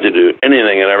I had to do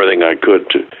anything and everything I could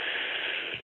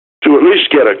to at least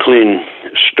get a clean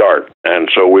start. And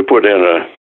so we put in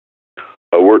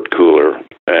a wort cooler,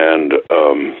 and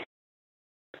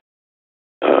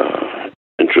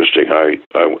interesting, I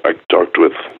talked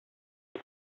with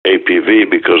APV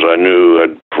because I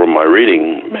knew from my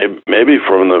reading, maybe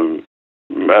from the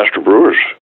Master Brewers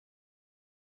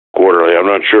Quarterly, I'm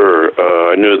not sure.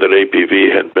 I knew that APV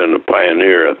had been a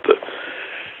pioneer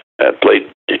at plate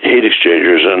heat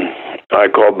exchangers, and I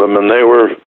called them, and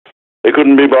they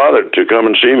couldn't be bothered to come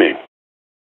and see me.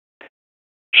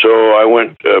 So I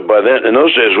went, by then, in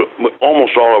those days,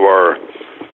 almost all of our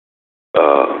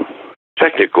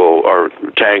our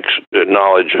tanks,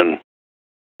 knowledge and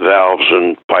valves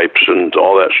and pipes and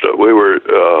all that stuff, we were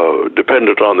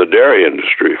dependent on the dairy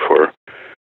industry for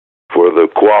the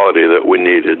quality that we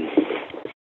needed.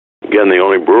 Again, the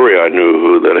only brewery I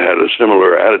knew that had a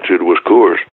similar attitude was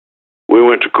Coors. we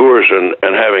went to Coors and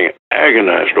having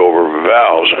agonized over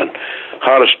valves and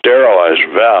how to sterilize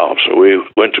valves. So we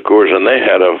went to Coors, and they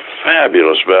had a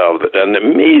fabulous valve. And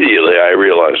immediately I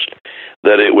realized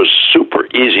that it was super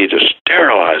easy to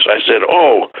sterilize. I said,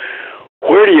 "Oh,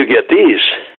 where do you get these?"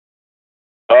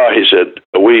 He said,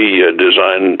 "We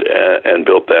designed and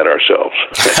built that ourselves."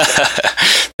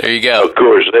 There you go. Of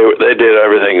course, they did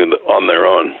everything on their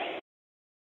own.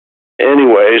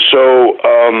 Anyway, so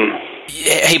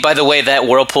hey, by the way, that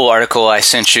Whirlpool article I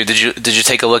sent you, did you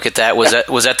take a look at that? Was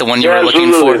that the one you were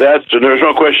looking for? There's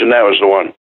no question that was the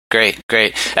one. Great.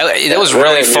 That was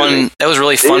really fun. That was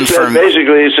really fun for me.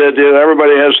 Basically, he said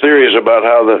everybody has theories about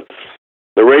how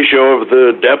the ratio of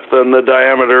the depth and the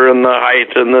diameter and the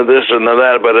height and the this and the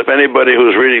that. But if anybody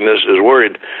who's reading this is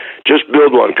worried, just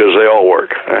build one because they all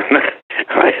work.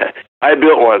 I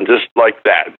built one just like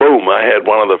that. Boom! I had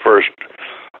one of the first.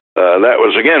 That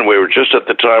was, again, we were just at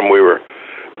the time we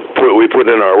put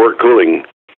in our work cooling.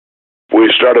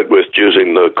 We started with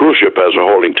using the Coolship as a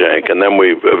holding tank, and then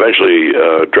we eventually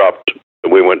dropped.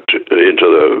 We went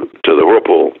into the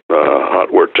Whirlpool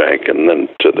hot work tank, and then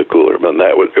to the cooler. And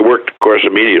it worked, of course,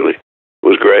 immediately. It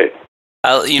was great.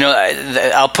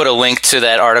 I'll put a link to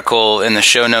that article in the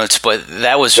show notes, but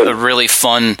that was a really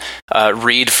fun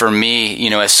read for me,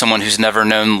 as someone who's never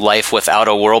known life without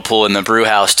a Whirlpool in the brew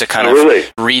house, to kind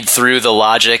of read through the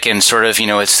logic and sort of,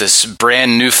 it's this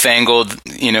brand newfangled,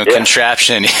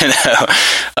 contraption, so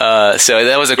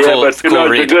that was a cool, but, cool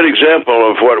read. It's a good example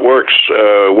of what works.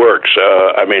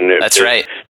 That's right.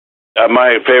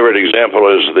 My favorite example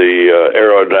is the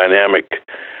aerodynamic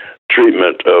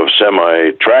treatment of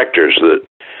semi-tractors that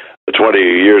 20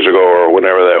 years ago or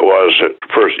whenever that was, at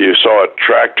first you saw a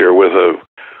tractor with an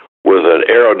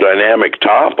aerodynamic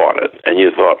top on it, and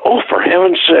you thought, oh, for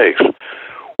heaven's sakes,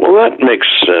 well, that makes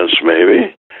sense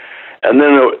maybe. And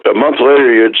then a month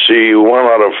later you'd see 1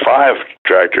 out of 5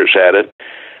 tractors had it,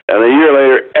 and a year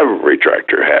later every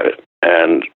tractor had it.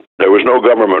 And there was no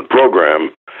government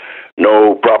program,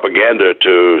 no propaganda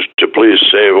to please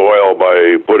save oil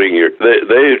by putting it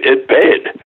paid.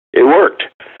 It worked.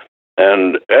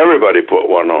 And everybody put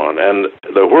one on. And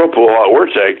the Whirlpool hot work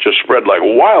tank just spread like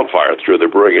wildfire through the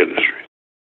brewing industry.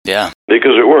 Yeah.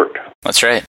 Because it worked. That's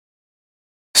right.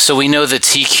 So we know that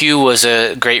TQ was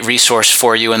a great resource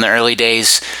for you in the early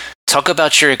days. Talk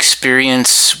about your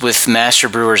experience with Master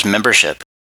Brewers membership.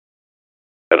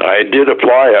 And I did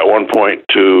apply at one point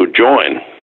to join.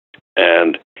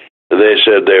 And they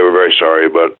said they were very sorry,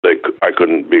 but I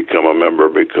couldn't become a member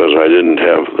because I didn't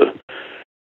have the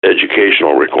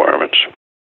educational requirements.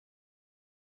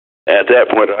 At that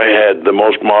point, I had the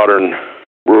most modern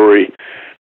brewery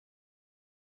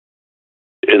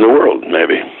in the world,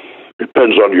 maybe. It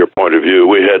depends on your point of view.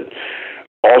 We had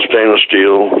all stainless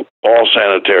steel, all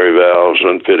sanitary valves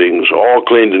and fittings, all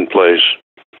cleaned in place,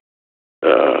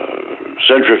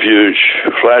 centrifuge,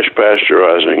 flash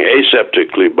pasteurizing,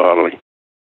 aseptically bottling.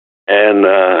 And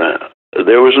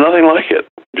there was nothing like it,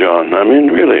 John. I mean,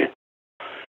 really.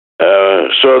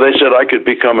 So they said I could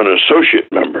become an associate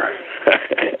member.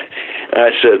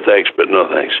 I said, thanks, but no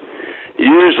thanks.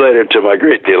 Years later, to my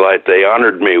great delight, they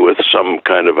honored me with some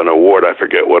kind of an award. I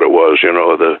forget what it was,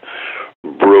 the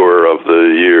Brewer of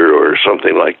the Year or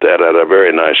something like that at a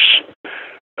very nice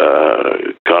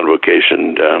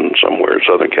convocation down somewhere in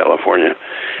Southern California.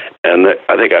 And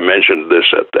I think I mentioned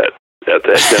this at that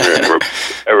dinner, and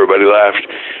everybody laughed.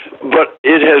 But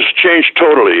it has changed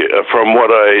totally from what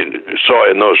I saw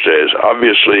in those days.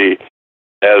 Obviously,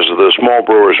 as the small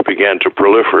brewers began to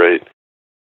proliferate,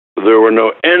 there were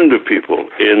no end of people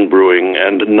in brewing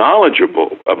and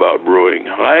knowledgeable about brewing,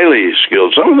 highly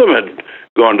skilled. Some of them had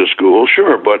gone to school,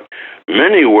 sure, but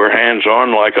many were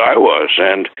hands-on like I was,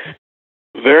 and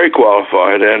very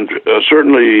qualified, and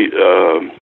certainly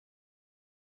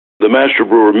the Master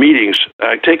Brewer meetings,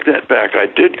 I take that back. I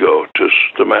did go to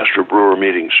the Master Brewer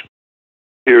meetings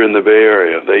here in the Bay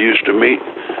Area. They used to meet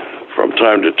from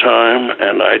time to time,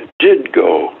 and I did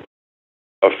go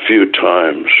a few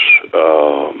times.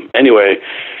 Anyway,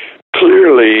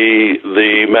 clearly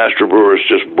the Master Brewers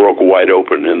just broke wide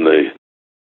open in the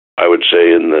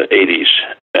 80s,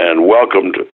 and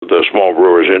welcomed the small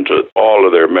brewers into all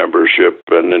of their membership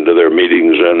and into their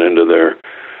meetings and into their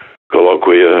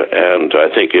colloquia, and I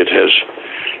think it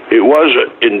was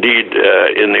indeed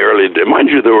in the early days. Mind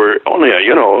you, there were only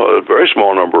a very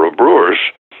small number of brewers,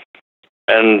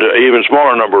 and even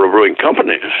smaller number of brewing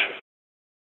companies,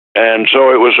 and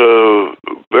so it was a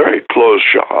very closed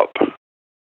shop.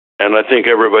 And I think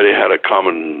everybody had a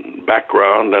common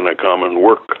background and a common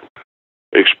work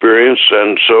experience,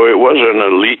 and so it was an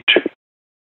elite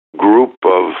group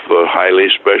of highly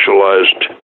specialized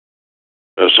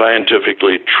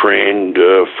scientifically trained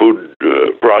food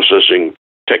processing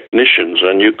technicians,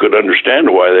 and you could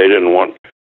understand why they didn't want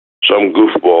some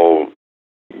goofball,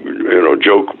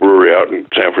 joke brewery out in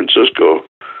San Francisco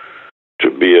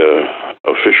to be a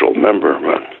official member.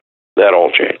 But that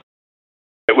all changed.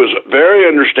 It was very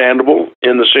understandable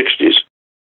in the 60s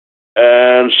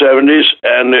and 70s,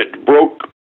 and it broke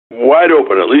wide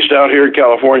open, at least out here in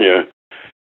California.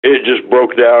 It just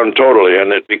broke down totally,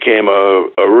 and it became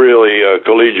a really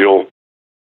collegial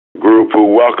group who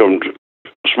welcomed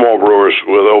small brewers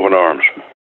with open arms.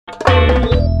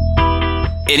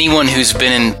 Anyone who's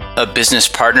been in a business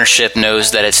partnership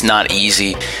knows that it's not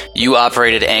easy. You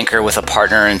operated Anchor with a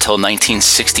partner until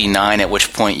 1969, at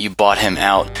which point you bought him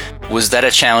out. Was that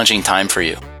a challenging time for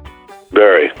you?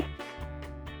 Very.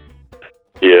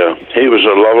 Yeah, he was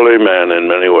a lovely man in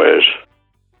many ways.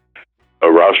 A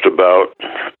roustabout,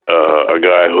 a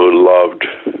guy who loved...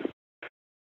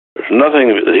 There's nothing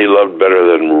that he loved better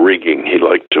than rigging. He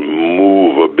liked to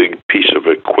move a big piece of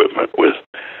equipment with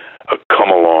a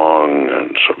come-along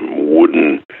and some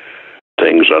wooden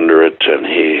things under it, and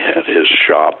he had his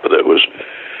shop that was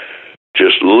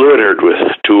just littered with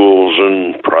tools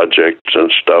and projects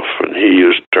and stuff, and he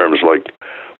used terms like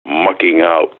mucking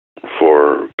out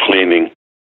for cleaning.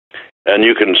 And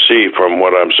you can see from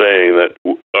what I'm saying that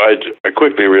I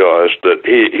quickly realized that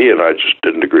he and I just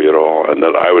didn't agree at all, and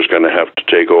that I was going to have to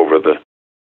take over the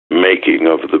making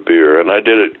of the beer. And I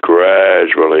did it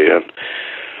gradually and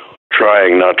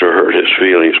trying not to hurt his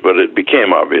feelings, but it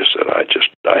became obvious that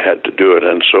I had to do it.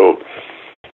 And so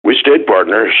we stayed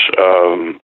partners.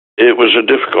 It was a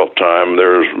difficult time.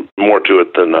 There's more to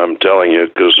it than I'm telling you,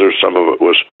 because there's some of it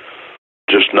was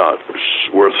just not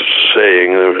worth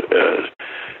saying.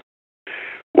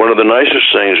 One of the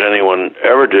nicest things anyone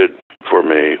ever did for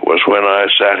me was when I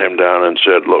sat him down and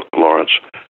said, "Look, Lawrence,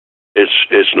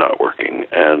 it's not working,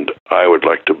 and I would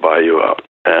like to buy you out."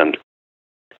 And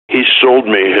he sold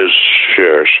me his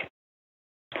shares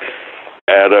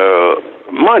at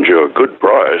mind you, a good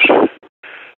price,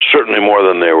 certainly more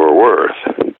than they were worth,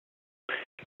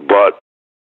 but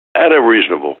at a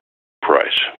reasonable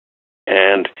price.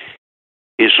 And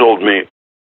he sold me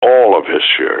all of his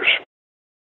shares.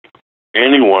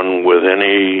 Anyone with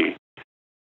any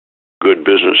good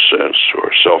business sense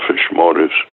or selfish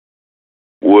motives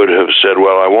would have said,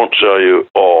 "Well, I won't sell you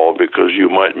all because you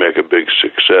might make a big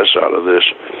success out of this,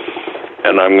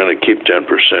 and I'm going to keep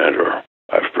 10% or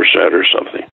 5% or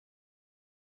something."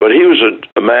 But he was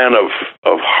a man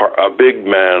of heart, a big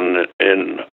man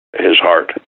in his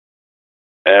heart,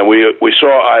 and we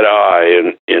saw eye to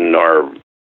eye in our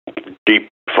deep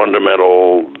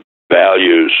fundamental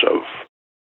values of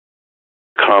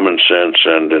common sense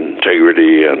and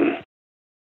integrity and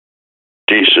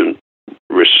decent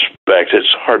respect.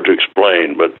 It's hard to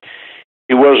explain, but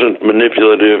he wasn't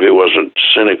manipulative, he wasn't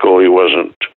cynical, he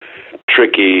wasn't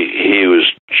tricky, he was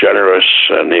generous,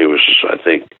 and he was, I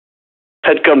think,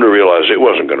 had come to realize it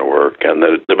wasn't going to work, and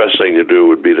that the best thing to do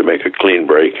would be to make a clean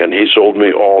break, and he sold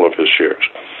me all of his shares,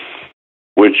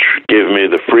 which gave me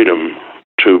the freedom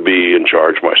to be in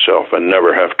charge myself and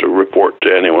never have to report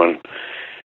to anyone.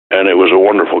 And it was a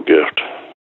wonderful gift.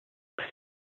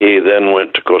 He then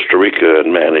went to Costa Rica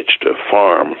and managed a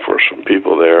farm for some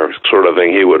people there, sort of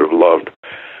thing he would have loved.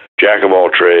 Jack of all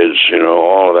trades,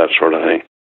 all of that sort of thing.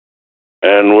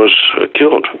 And was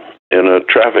killed in a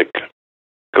traffic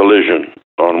collision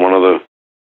on one of the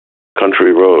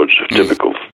country roads. A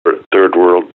typical third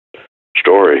world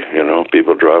story,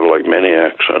 people drive like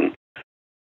maniacs, and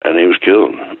he was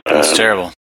killed. That's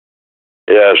terrible.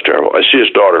 Yeah, it's terrible. I see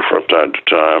his daughter from time to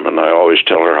time, and I always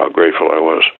tell her how grateful I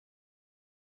was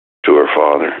to her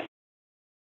father.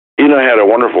 He and I had a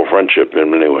wonderful friendship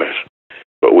in many ways,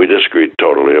 but we disagreed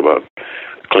totally about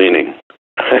cleaning.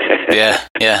 Yeah.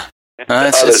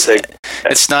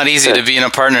 It's not easy to be in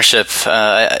a partnership.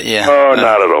 Oh,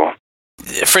 not at all.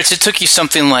 Fritz, it took you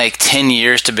something like 10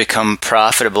 years to become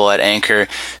profitable at Anchor.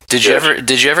 Did you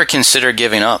ever consider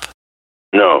giving up?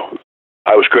 No,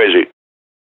 I was crazy.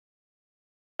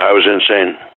 I was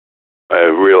insane. I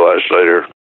realized later.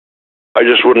 I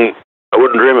wouldn't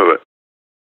dream of it.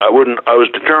 I was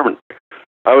determined.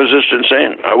 I was just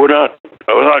insane. I would not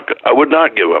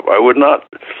give up. I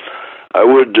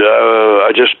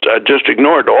just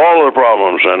ignored all the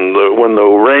problems. And when the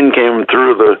rain came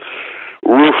through the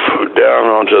roof down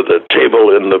onto the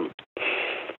table in the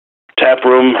tap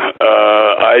room,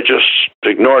 I just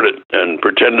ignored it and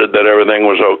pretended that everything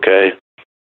was okay.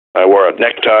 I wore a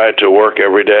necktie to work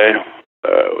every day.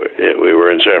 We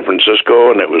were in San Francisco,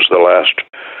 and it was the last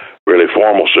really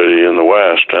formal city in the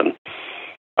West. And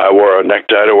I wore a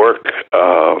necktie to work,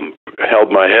 held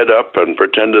held my head up and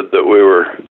pretended that we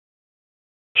were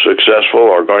successful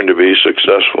or going to be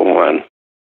successful. And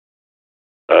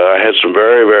I had some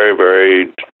very, very,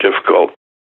 very difficult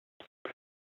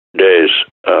days,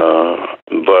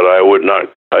 but I would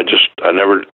not. I just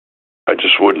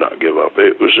would not give up.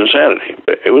 It was insanity.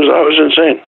 I was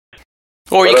insane.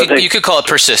 Or you could call it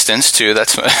persistence too.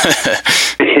 That's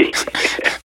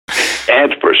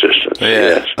and persistence. Yeah,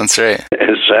 yes, that's right.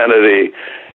 Insanity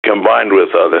combined with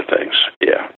other things.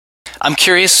 Yeah. I'm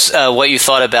curious what you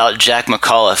thought about Jack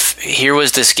McAuliffe. Here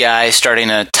was this guy starting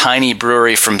a tiny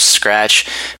brewery from scratch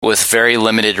with very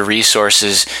limited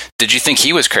resources. Did you think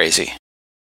he was crazy?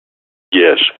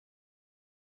 Yes.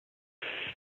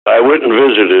 I went and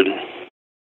visited,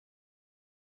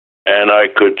 and I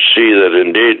could see that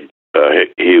indeed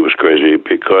he was crazy,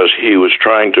 because he was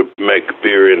trying to make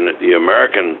beer in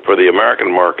for the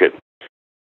American market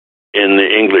in the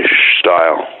English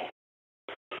style,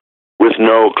 with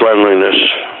no cleanliness,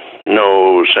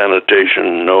 no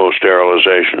sanitation, no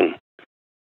sterilization,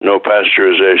 no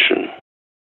pasteurization.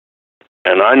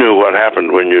 And I knew what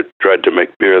happened when you tried to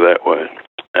make beer that way.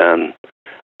 And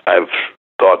I've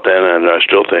thought then, and I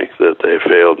still think, that they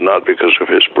failed, not because of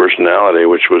his personality,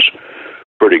 which was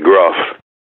pretty gruff.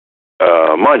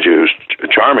 Mind you, he was a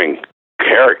charming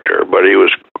character, but he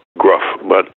was gruff.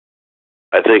 But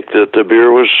I think that the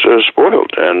beer was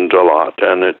spoiled, and a lot,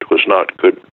 and it was not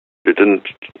good. It didn't.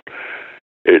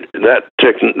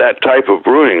 That type of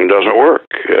brewing doesn't work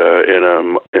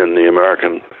in the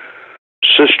American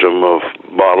system of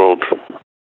bottled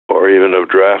or even of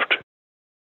draft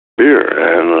beer,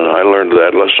 and I learned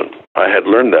that lesson. I had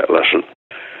learned that lesson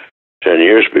 10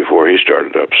 years before he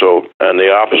started up. So, and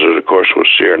the opposite, of course, was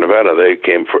Sierra Nevada. They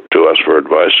came to us for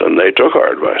advice, and they took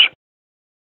our advice.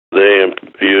 They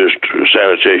used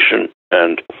sanitation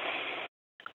and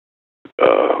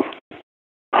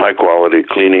high-quality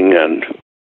cleaning and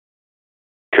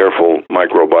careful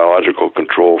microbiological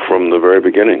control from the very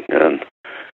beginning, and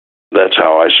that's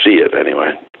how I see it,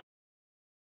 anyway.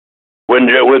 When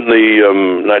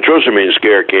the nitrosamine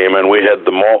scare came and we had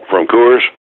the malt from Coors,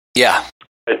 yeah,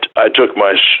 I told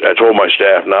my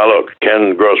staff, now look,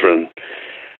 Ken Grossman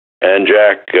and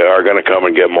Jack are going to come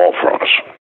and get malt from us,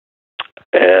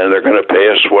 and they're going to pay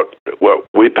us what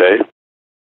we pay,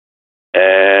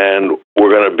 and we're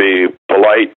going to be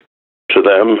polite to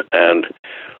them, and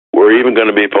we're even going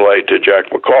to be polite to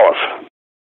Jack McAuliffe.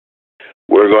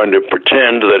 We're going to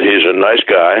pretend that he's a nice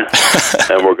guy,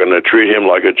 and we're going to treat him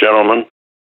like a gentleman,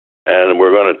 and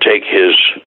we're going to take his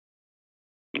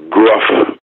gruff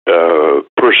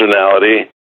personality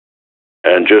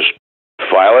and just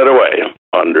file it away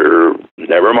under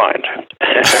never mind.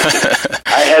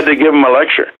 I had to give him a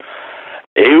lecture.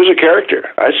 He was a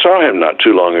character. I saw him not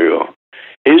too long ago.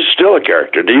 He's still a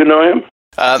character. Do you know him?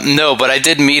 No, but I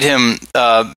did meet him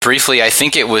briefly. I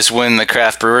think it was when the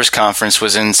Craft Brewers Conference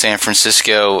was in San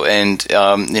Francisco, and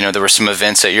there were some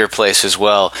events at your place as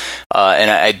well.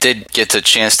 And I did get the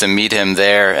chance to meet him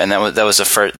there, and that's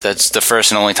the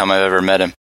first and only time I've ever met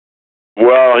him.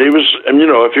 Well, he was,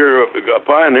 if you're a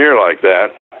pioneer like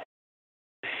that,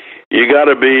 you got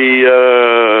to be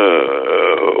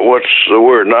what's the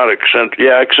word? Not eccentric.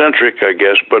 Yeah, eccentric, I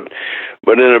guess, but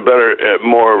in a better,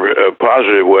 more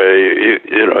positive way.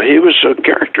 He was a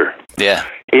character. Yeah,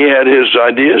 he had his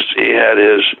ideas. He had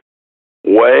his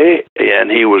way, and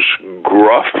he was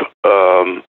gruff.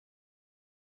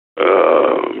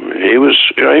 He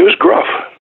was gruff.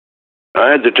 I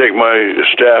had to take my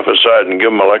staff aside and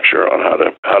give them a lecture on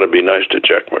how to be nice to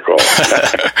Jack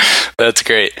McAuliffe. That's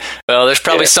great. Well, there's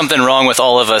probably something wrong with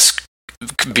all of us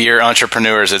beer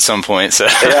entrepreneurs at some point. So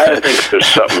yeah, I think there's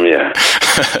something. Yeah.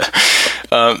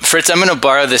 Fritz, I'm going to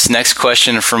borrow this next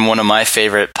question from one of my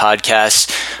favorite podcasts.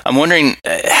 I'm wondering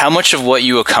how much of what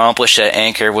you accomplished at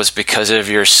Anchor was because of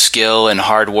your skill and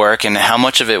hard work, and how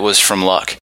much of it was from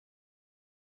luck?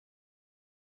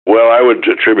 Well, I would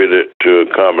attribute it to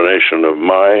a combination of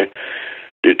my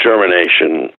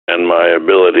determination and my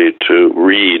ability to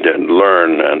read and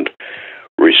learn and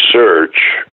research,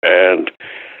 and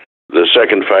the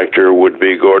second factor would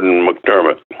be Gordon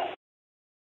McDermott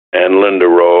and Linda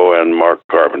Rowe and Mark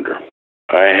Carpenter.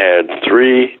 I had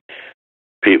three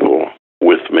people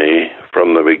with me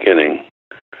from the beginning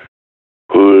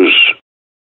whose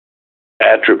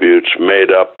attributes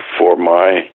made up for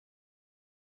my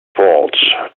faults.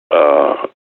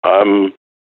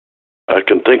 I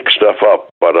can think stuff up,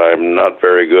 but I'm not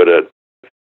very good at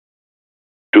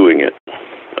doing it.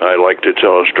 I like to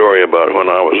tell a story about when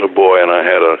I was a boy and I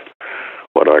had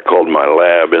what I called my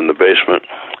lab in the basement,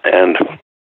 and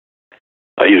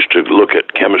I used to look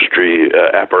at chemistry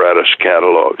apparatus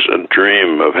catalogs and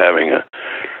dream of having a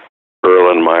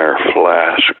Erlenmeyer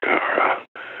flask or a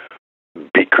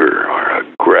beaker or a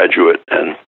Graduate,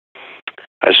 and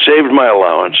I saved my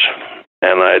allowance.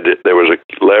 And there was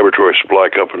a laboratory supply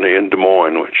company in Des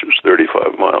Moines, which is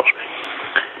 35 miles.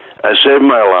 I saved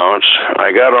my allowance.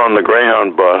 I got on the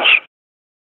Greyhound bus.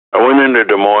 I went into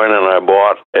Des Moines and I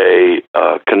bought a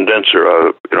condenser,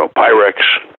 a Pyrex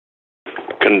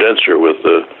condenser with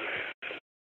the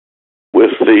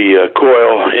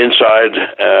coil inside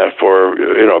for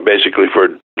basically for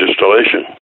distillation.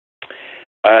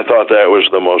 I thought that was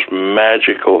the most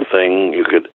magical thing you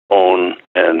could own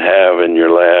and have in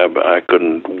your lab. I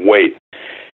couldn't wait.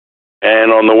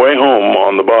 And on the way home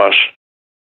on the bus,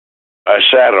 I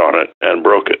sat on it and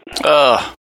broke it.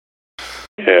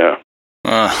 Yeah.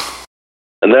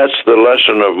 And that's the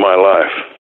lesson of my life.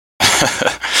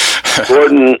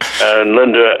 Gordon and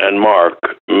Linda and Mark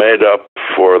made up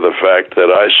for the fact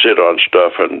that I sit on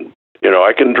stuff and,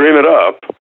 I can dream it up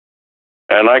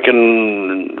and I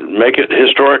can make it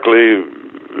historically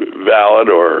valid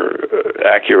or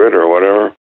accurate or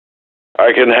whatever.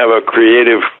 I can have a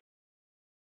creative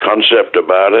concept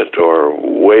about it or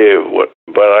way of what,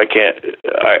 but I can't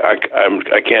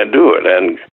do it.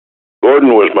 And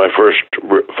Gordon was my first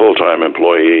full-time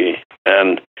employee,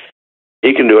 and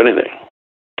he can do anything,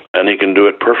 and he can do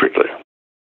it perfectly.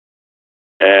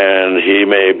 And he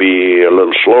may be a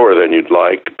little slower than you'd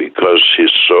like because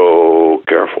he's so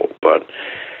careful, but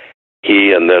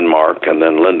he and then Mark and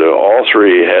then Linda, all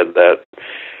three had that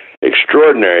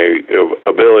extraordinary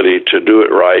ability to do it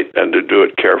right and to do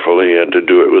it carefully and to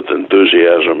do it with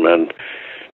enthusiasm and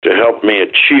to help me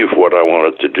achieve what I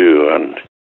wanted to do. And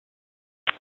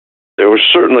there was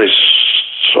certainly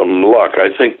some luck. I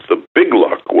think the big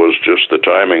luck was just the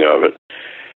timing of it.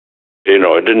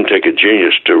 It didn't take a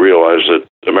genius to realize that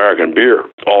American beer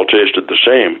all tasted the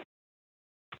same.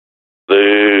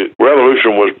 The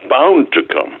revolution was bound to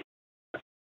come.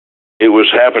 It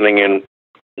was happening in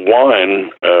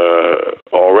wine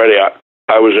already.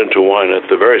 I was into wine at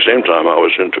the very same time I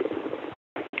was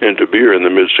into beer in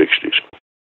the mid-'60s.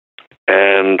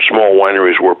 And small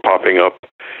wineries were popping up.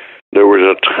 There was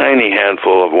a tiny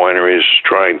handful of wineries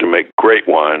trying to make great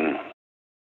wine.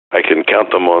 I can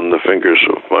count them on the fingers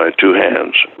of my two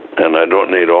hands, and I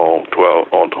don't need all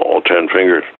 10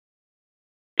 fingers,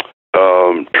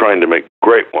 trying to make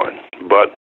great wine.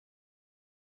 But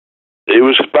it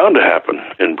was bound to happen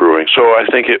in brewing. So I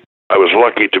think I was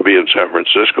lucky to be in San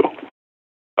Francisco.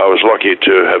 I was lucky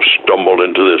to have stumbled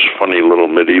into this funny little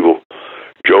medieval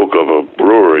joke of a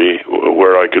brewery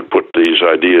where I could put these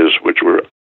ideas, which were,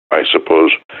 I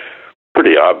suppose,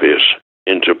 pretty obvious,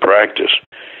 into practice.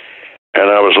 And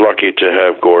I was lucky to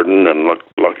have Gordon and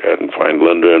find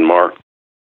Linda and Mark.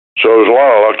 So there was a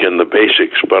lot of luck in the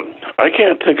basics, but I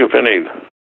can't think of any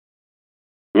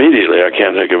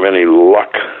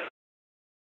luck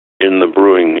in the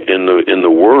brewing, in the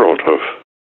world of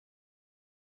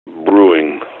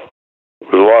brewing.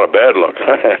 There was a lot of bad luck.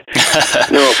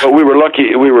 No, but we were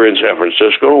lucky. We were in San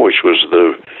Francisco, which was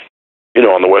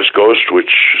on the West Coast,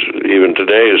 which even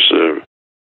today is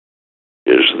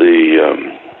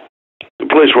the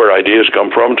place where ideas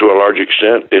come from to a large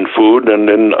extent in food and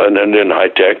in high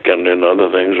tech and in other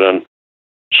things. And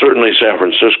certainly San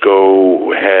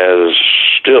Francisco has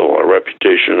still a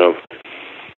reputation of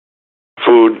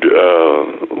food,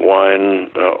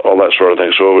 wine, all that sort of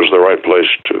thing. So it was the right place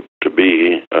to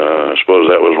be. I suppose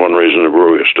that was one reason the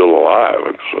brewery is still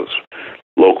alive. It's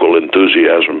local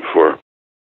enthusiasm for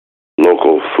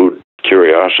local food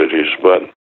curiosities. But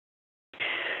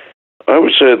I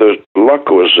would say the luck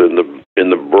was in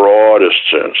the broadest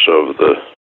sense of the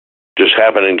just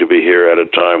happening to be here at a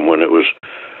time when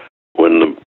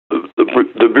the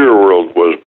beer world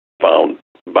was bound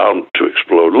to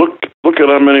explode. Look at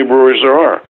how many breweries there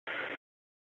are.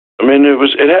 I mean,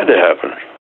 it had to happen.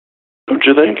 Don't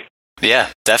you think?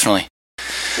 Yeah, definitely.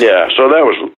 Yeah, so that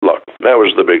was luck. That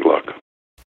was the big luck.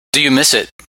 Do you miss it?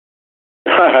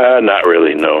 Not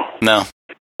really, no. No.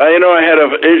 I had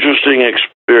an interesting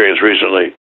experience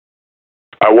recently.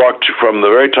 I walked from the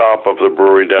very top of the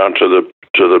brewery down to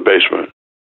the basement,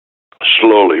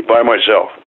 slowly, by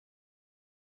myself.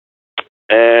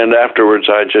 And afterwards,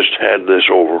 I just had this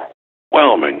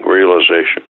overwhelming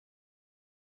realization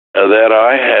that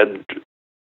I had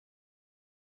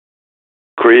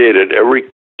created every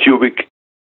cubic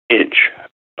inch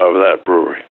of that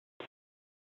brewery.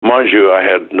 Mind you, I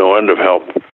had no end of help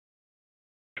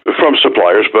from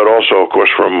suppliers, but also, of course,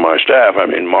 from my staff. I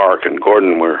mean, Mark and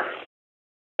Gordon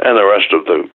and the rest of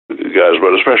the guys,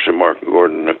 but especially Mark and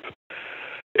Gordon,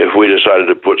 if we decided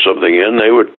to put something in,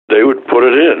 they would put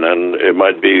it in, and it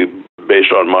might be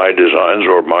based on my designs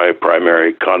or my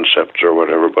primary concepts or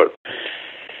whatever. But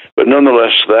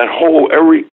nonetheless,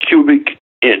 every cubic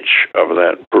inch of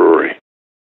that brewery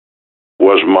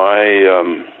was my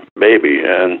baby,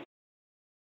 and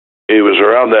it was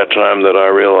around that time that I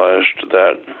realized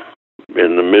that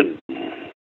in the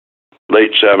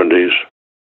late 70s,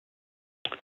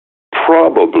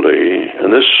 probably,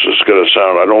 and this is going to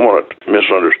sound, I don't want it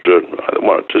misunderstood, I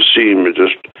want it to seem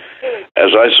just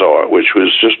as I saw it, which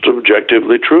was just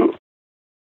objectively true.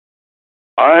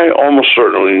 I almost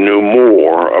certainly knew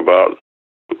more about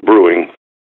brewing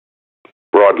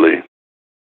broadly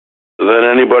than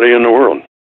anybody in the world.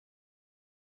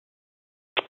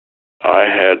 I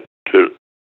had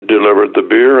delivered the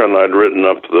beer, and I'd written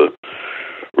up the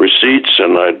receipts,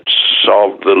 and I'd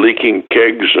solved the leaking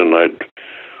kegs, and I'd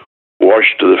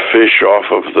washed the fish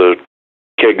off of the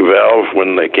keg valve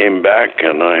when they came back,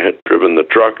 and I had driven the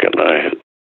truck, and I had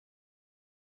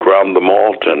ground the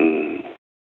malt and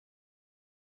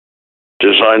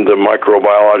designed the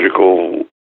microbiological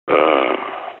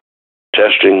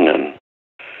testing. And,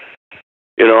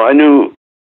 I knew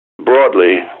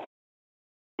broadly.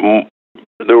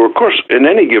 There were, of course, in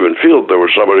any given field, there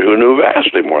was somebody who knew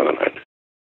vastly more than I did.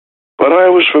 But I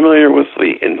was familiar with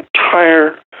the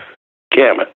entire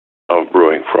gamut of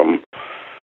brewing, from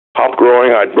hop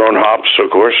growing. I'd grown hops, of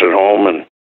course, at home, and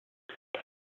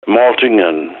malting,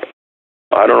 and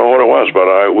I don't know what it was,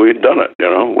 but we'd done it.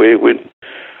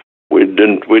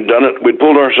 We'd done it. We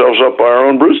pulled ourselves up by our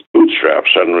own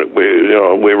bootstraps, and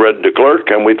we read de Klerk,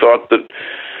 and we thought that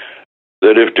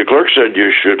if de Klerk said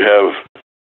you should have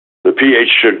the pH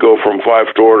should go from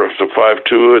 5.4 to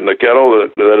 5.2 in the kettle,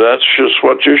 that's just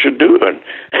what you should do. And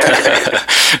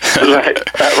I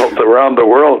traveled around the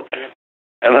world,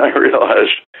 and I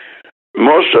realized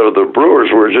most of the brewers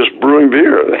were just brewing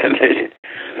beer. And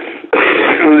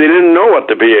they didn't know what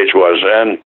the pH was,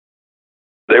 and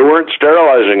they weren't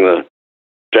sterilizing the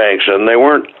tanks, and they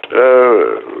weren't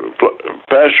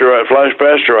flash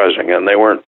pasteurizing, and they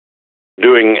weren't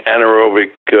doing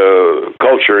anaerobic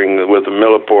culturing with the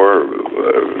millipore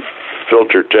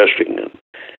filter testing.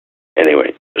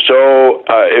 Anyway, so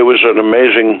it was an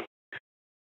amazing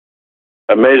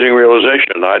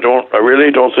realization. I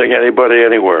really don't think anybody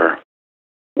anywhere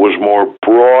was more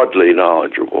broadly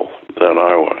knowledgeable than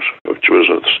I was, which was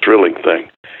a thrilling thing.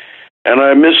 And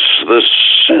I miss the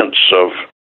sense of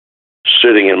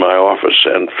sitting in my office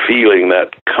and feeling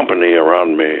that company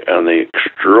around me and the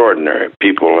extraordinary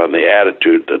people and the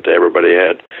attitude that everybody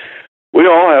had. We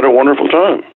all had a wonderful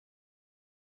time.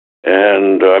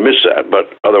 And I miss that,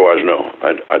 but otherwise, no,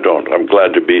 I don't. I'm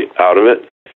glad to be out of it.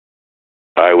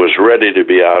 I was ready to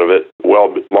be out of it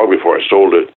long before I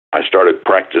sold it. I started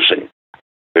practicing.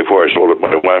 Before I sold it,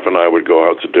 my wife and I would go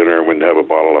out to dinner, and we'd have a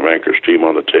bottle of Anchor Steam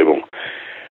on the table.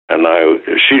 And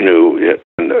she knew,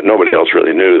 and nobody else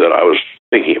really knew, that I was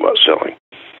thinking about selling.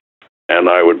 And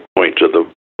I would point to the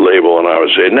label, and I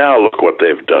would say, "Now look what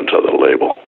they've done to the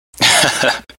label."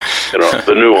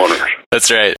 The new owners. That's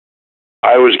right.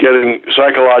 I was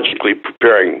psychologically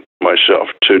preparing myself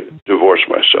to divorce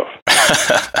myself.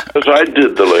 Because I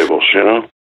did the labels,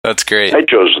 That's great. I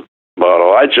chose the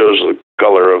bottle. I chose the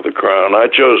color of the crown. I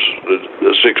chose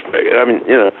the six-pack.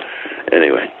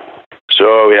 Anyway.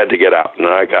 So we had to get out, and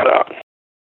I got out.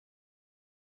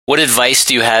 What advice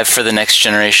do you have for the next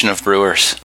generation of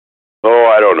brewers? Oh,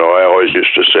 I don't know. I always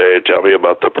used to say, tell me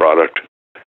about the product.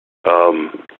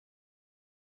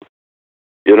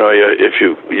 If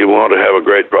you want to have a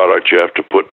great product, you have to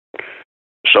put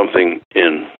something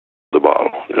in the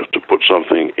bottle. You have to put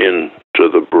something into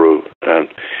the brew. And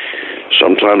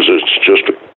sometimes it's just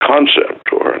a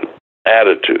concept or an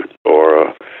attitude or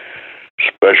a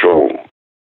special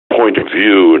point of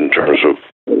view in terms of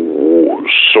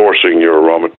sourcing your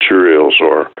raw materials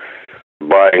or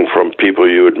buying from people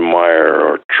you admire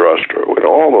or trust or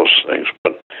all those things.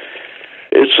 But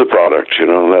it's the product,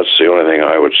 that's the only thing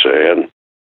I would say. And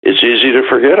it's easy to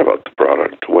forget about the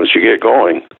product once you get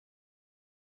going.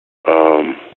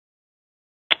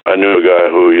 I knew a guy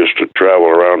who used to travel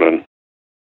around and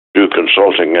do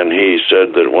consulting, and he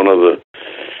said that one of the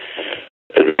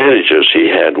advantages he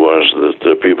had was that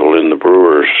the people in the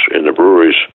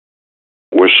breweries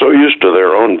were so used to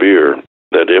their own beer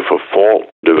that if a fault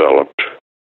developed,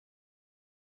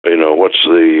 what's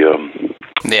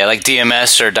the like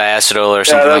DMS or diacetyl or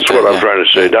something like that. Yeah, that's what I'm trying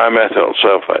to say, dimethyl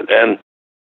sulfide. And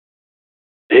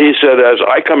he said, as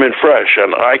I come in fresh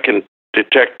and I can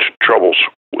detect troubles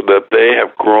that they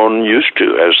have grown used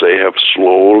to as they have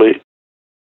slowly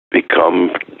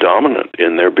become dominant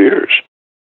in their beers.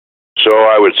 So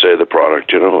I would say the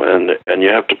product, and you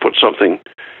have to put something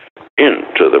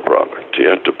into the product. You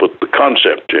have to put the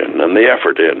concept in, and the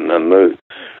effort in, and the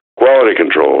quality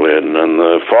control in, and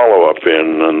the follow-up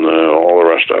in, and all the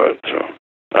rest of it. So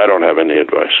I don't have any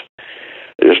advice.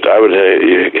 I would say,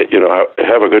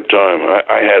 have a good time.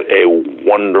 I had a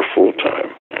wonderful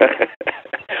time.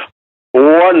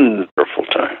 Wonderful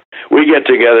time. We get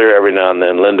together every now and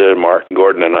then, Linda and Mark and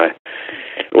Gordon and I.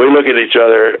 We look at each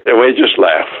other and we just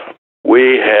laugh.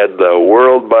 We had the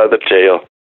world by the tail.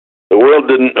 The world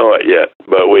didn't know it yet,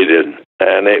 but we did.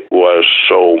 And it was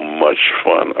so much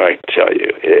fun, I tell you.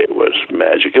 It was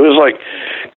magic. It was like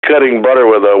cutting butter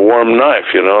with a warm knife,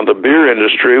 The beer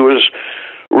industry was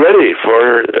ready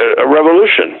for a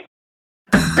revolution.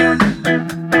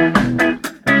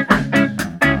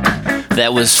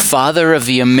 That was father of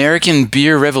the American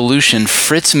beer revolution,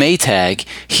 Fritz Maytag,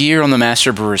 here on the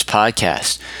Master Brewers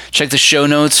Podcast. Check the show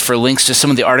notes for links to some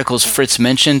of the articles Fritz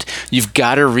mentioned. You've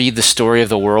got to read The Story of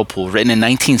the Whirlpool, written in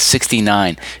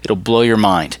 1969. It'll blow your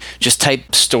mind. Just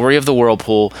type Story of the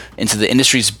Whirlpool into the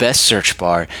industry's best search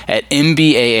bar at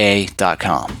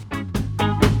mbaa.com.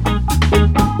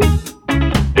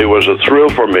 It was a thrill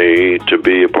for me to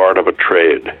be a part of a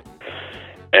trade.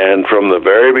 And from the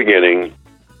very beginning,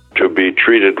 to be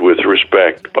treated with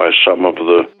respect by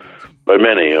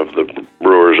many of the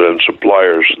brewers and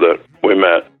suppliers that we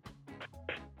met.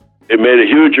 It made a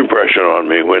huge impression on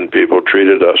me when people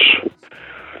treated us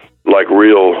like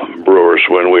real brewers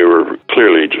when we were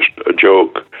clearly just a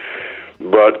joke.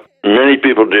 But many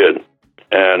people did.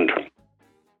 And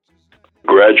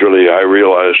gradually I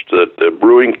realized that the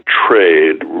brewing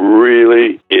trade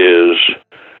really is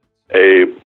a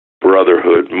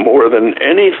brotherhood more than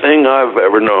anything I've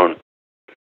ever known.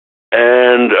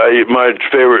 And my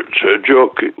favorite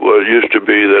joke used to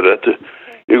be that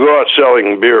you go out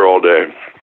selling beer all day,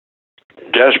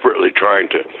 desperately trying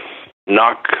to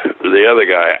knock the other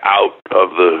guy out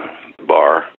of the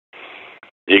bar.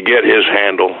 You get his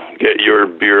handle, get your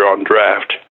beer on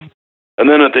draft. And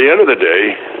then at the end of the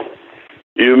day,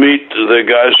 you meet the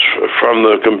guys from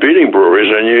the competing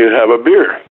breweries and you have a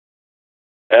beer.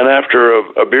 And after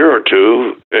a beer or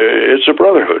two, it's a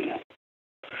brotherhood.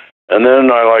 And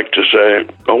then I like to say,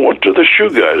 what do the shoe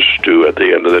guys do at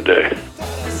the end of the day?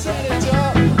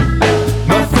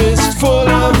 My fist full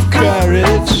of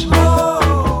courage.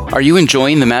 Are you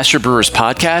enjoying the Master Brewers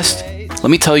Podcast? Let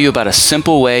me tell you about a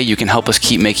simple way you can help us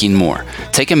keep making more.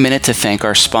 Take a minute to thank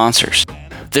our sponsors.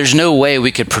 There's no way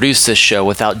we could produce this show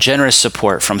without generous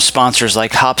support from sponsors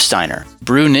like Hopsteiner,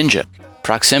 Brew Ninja,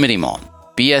 Proximity Malt,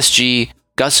 BSG,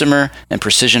 Gussamer, and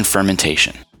Precision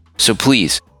Fermentation. So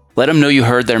please, let them know you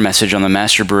heard their message on the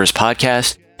Master Brewers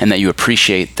Podcast and that you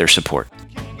appreciate their support.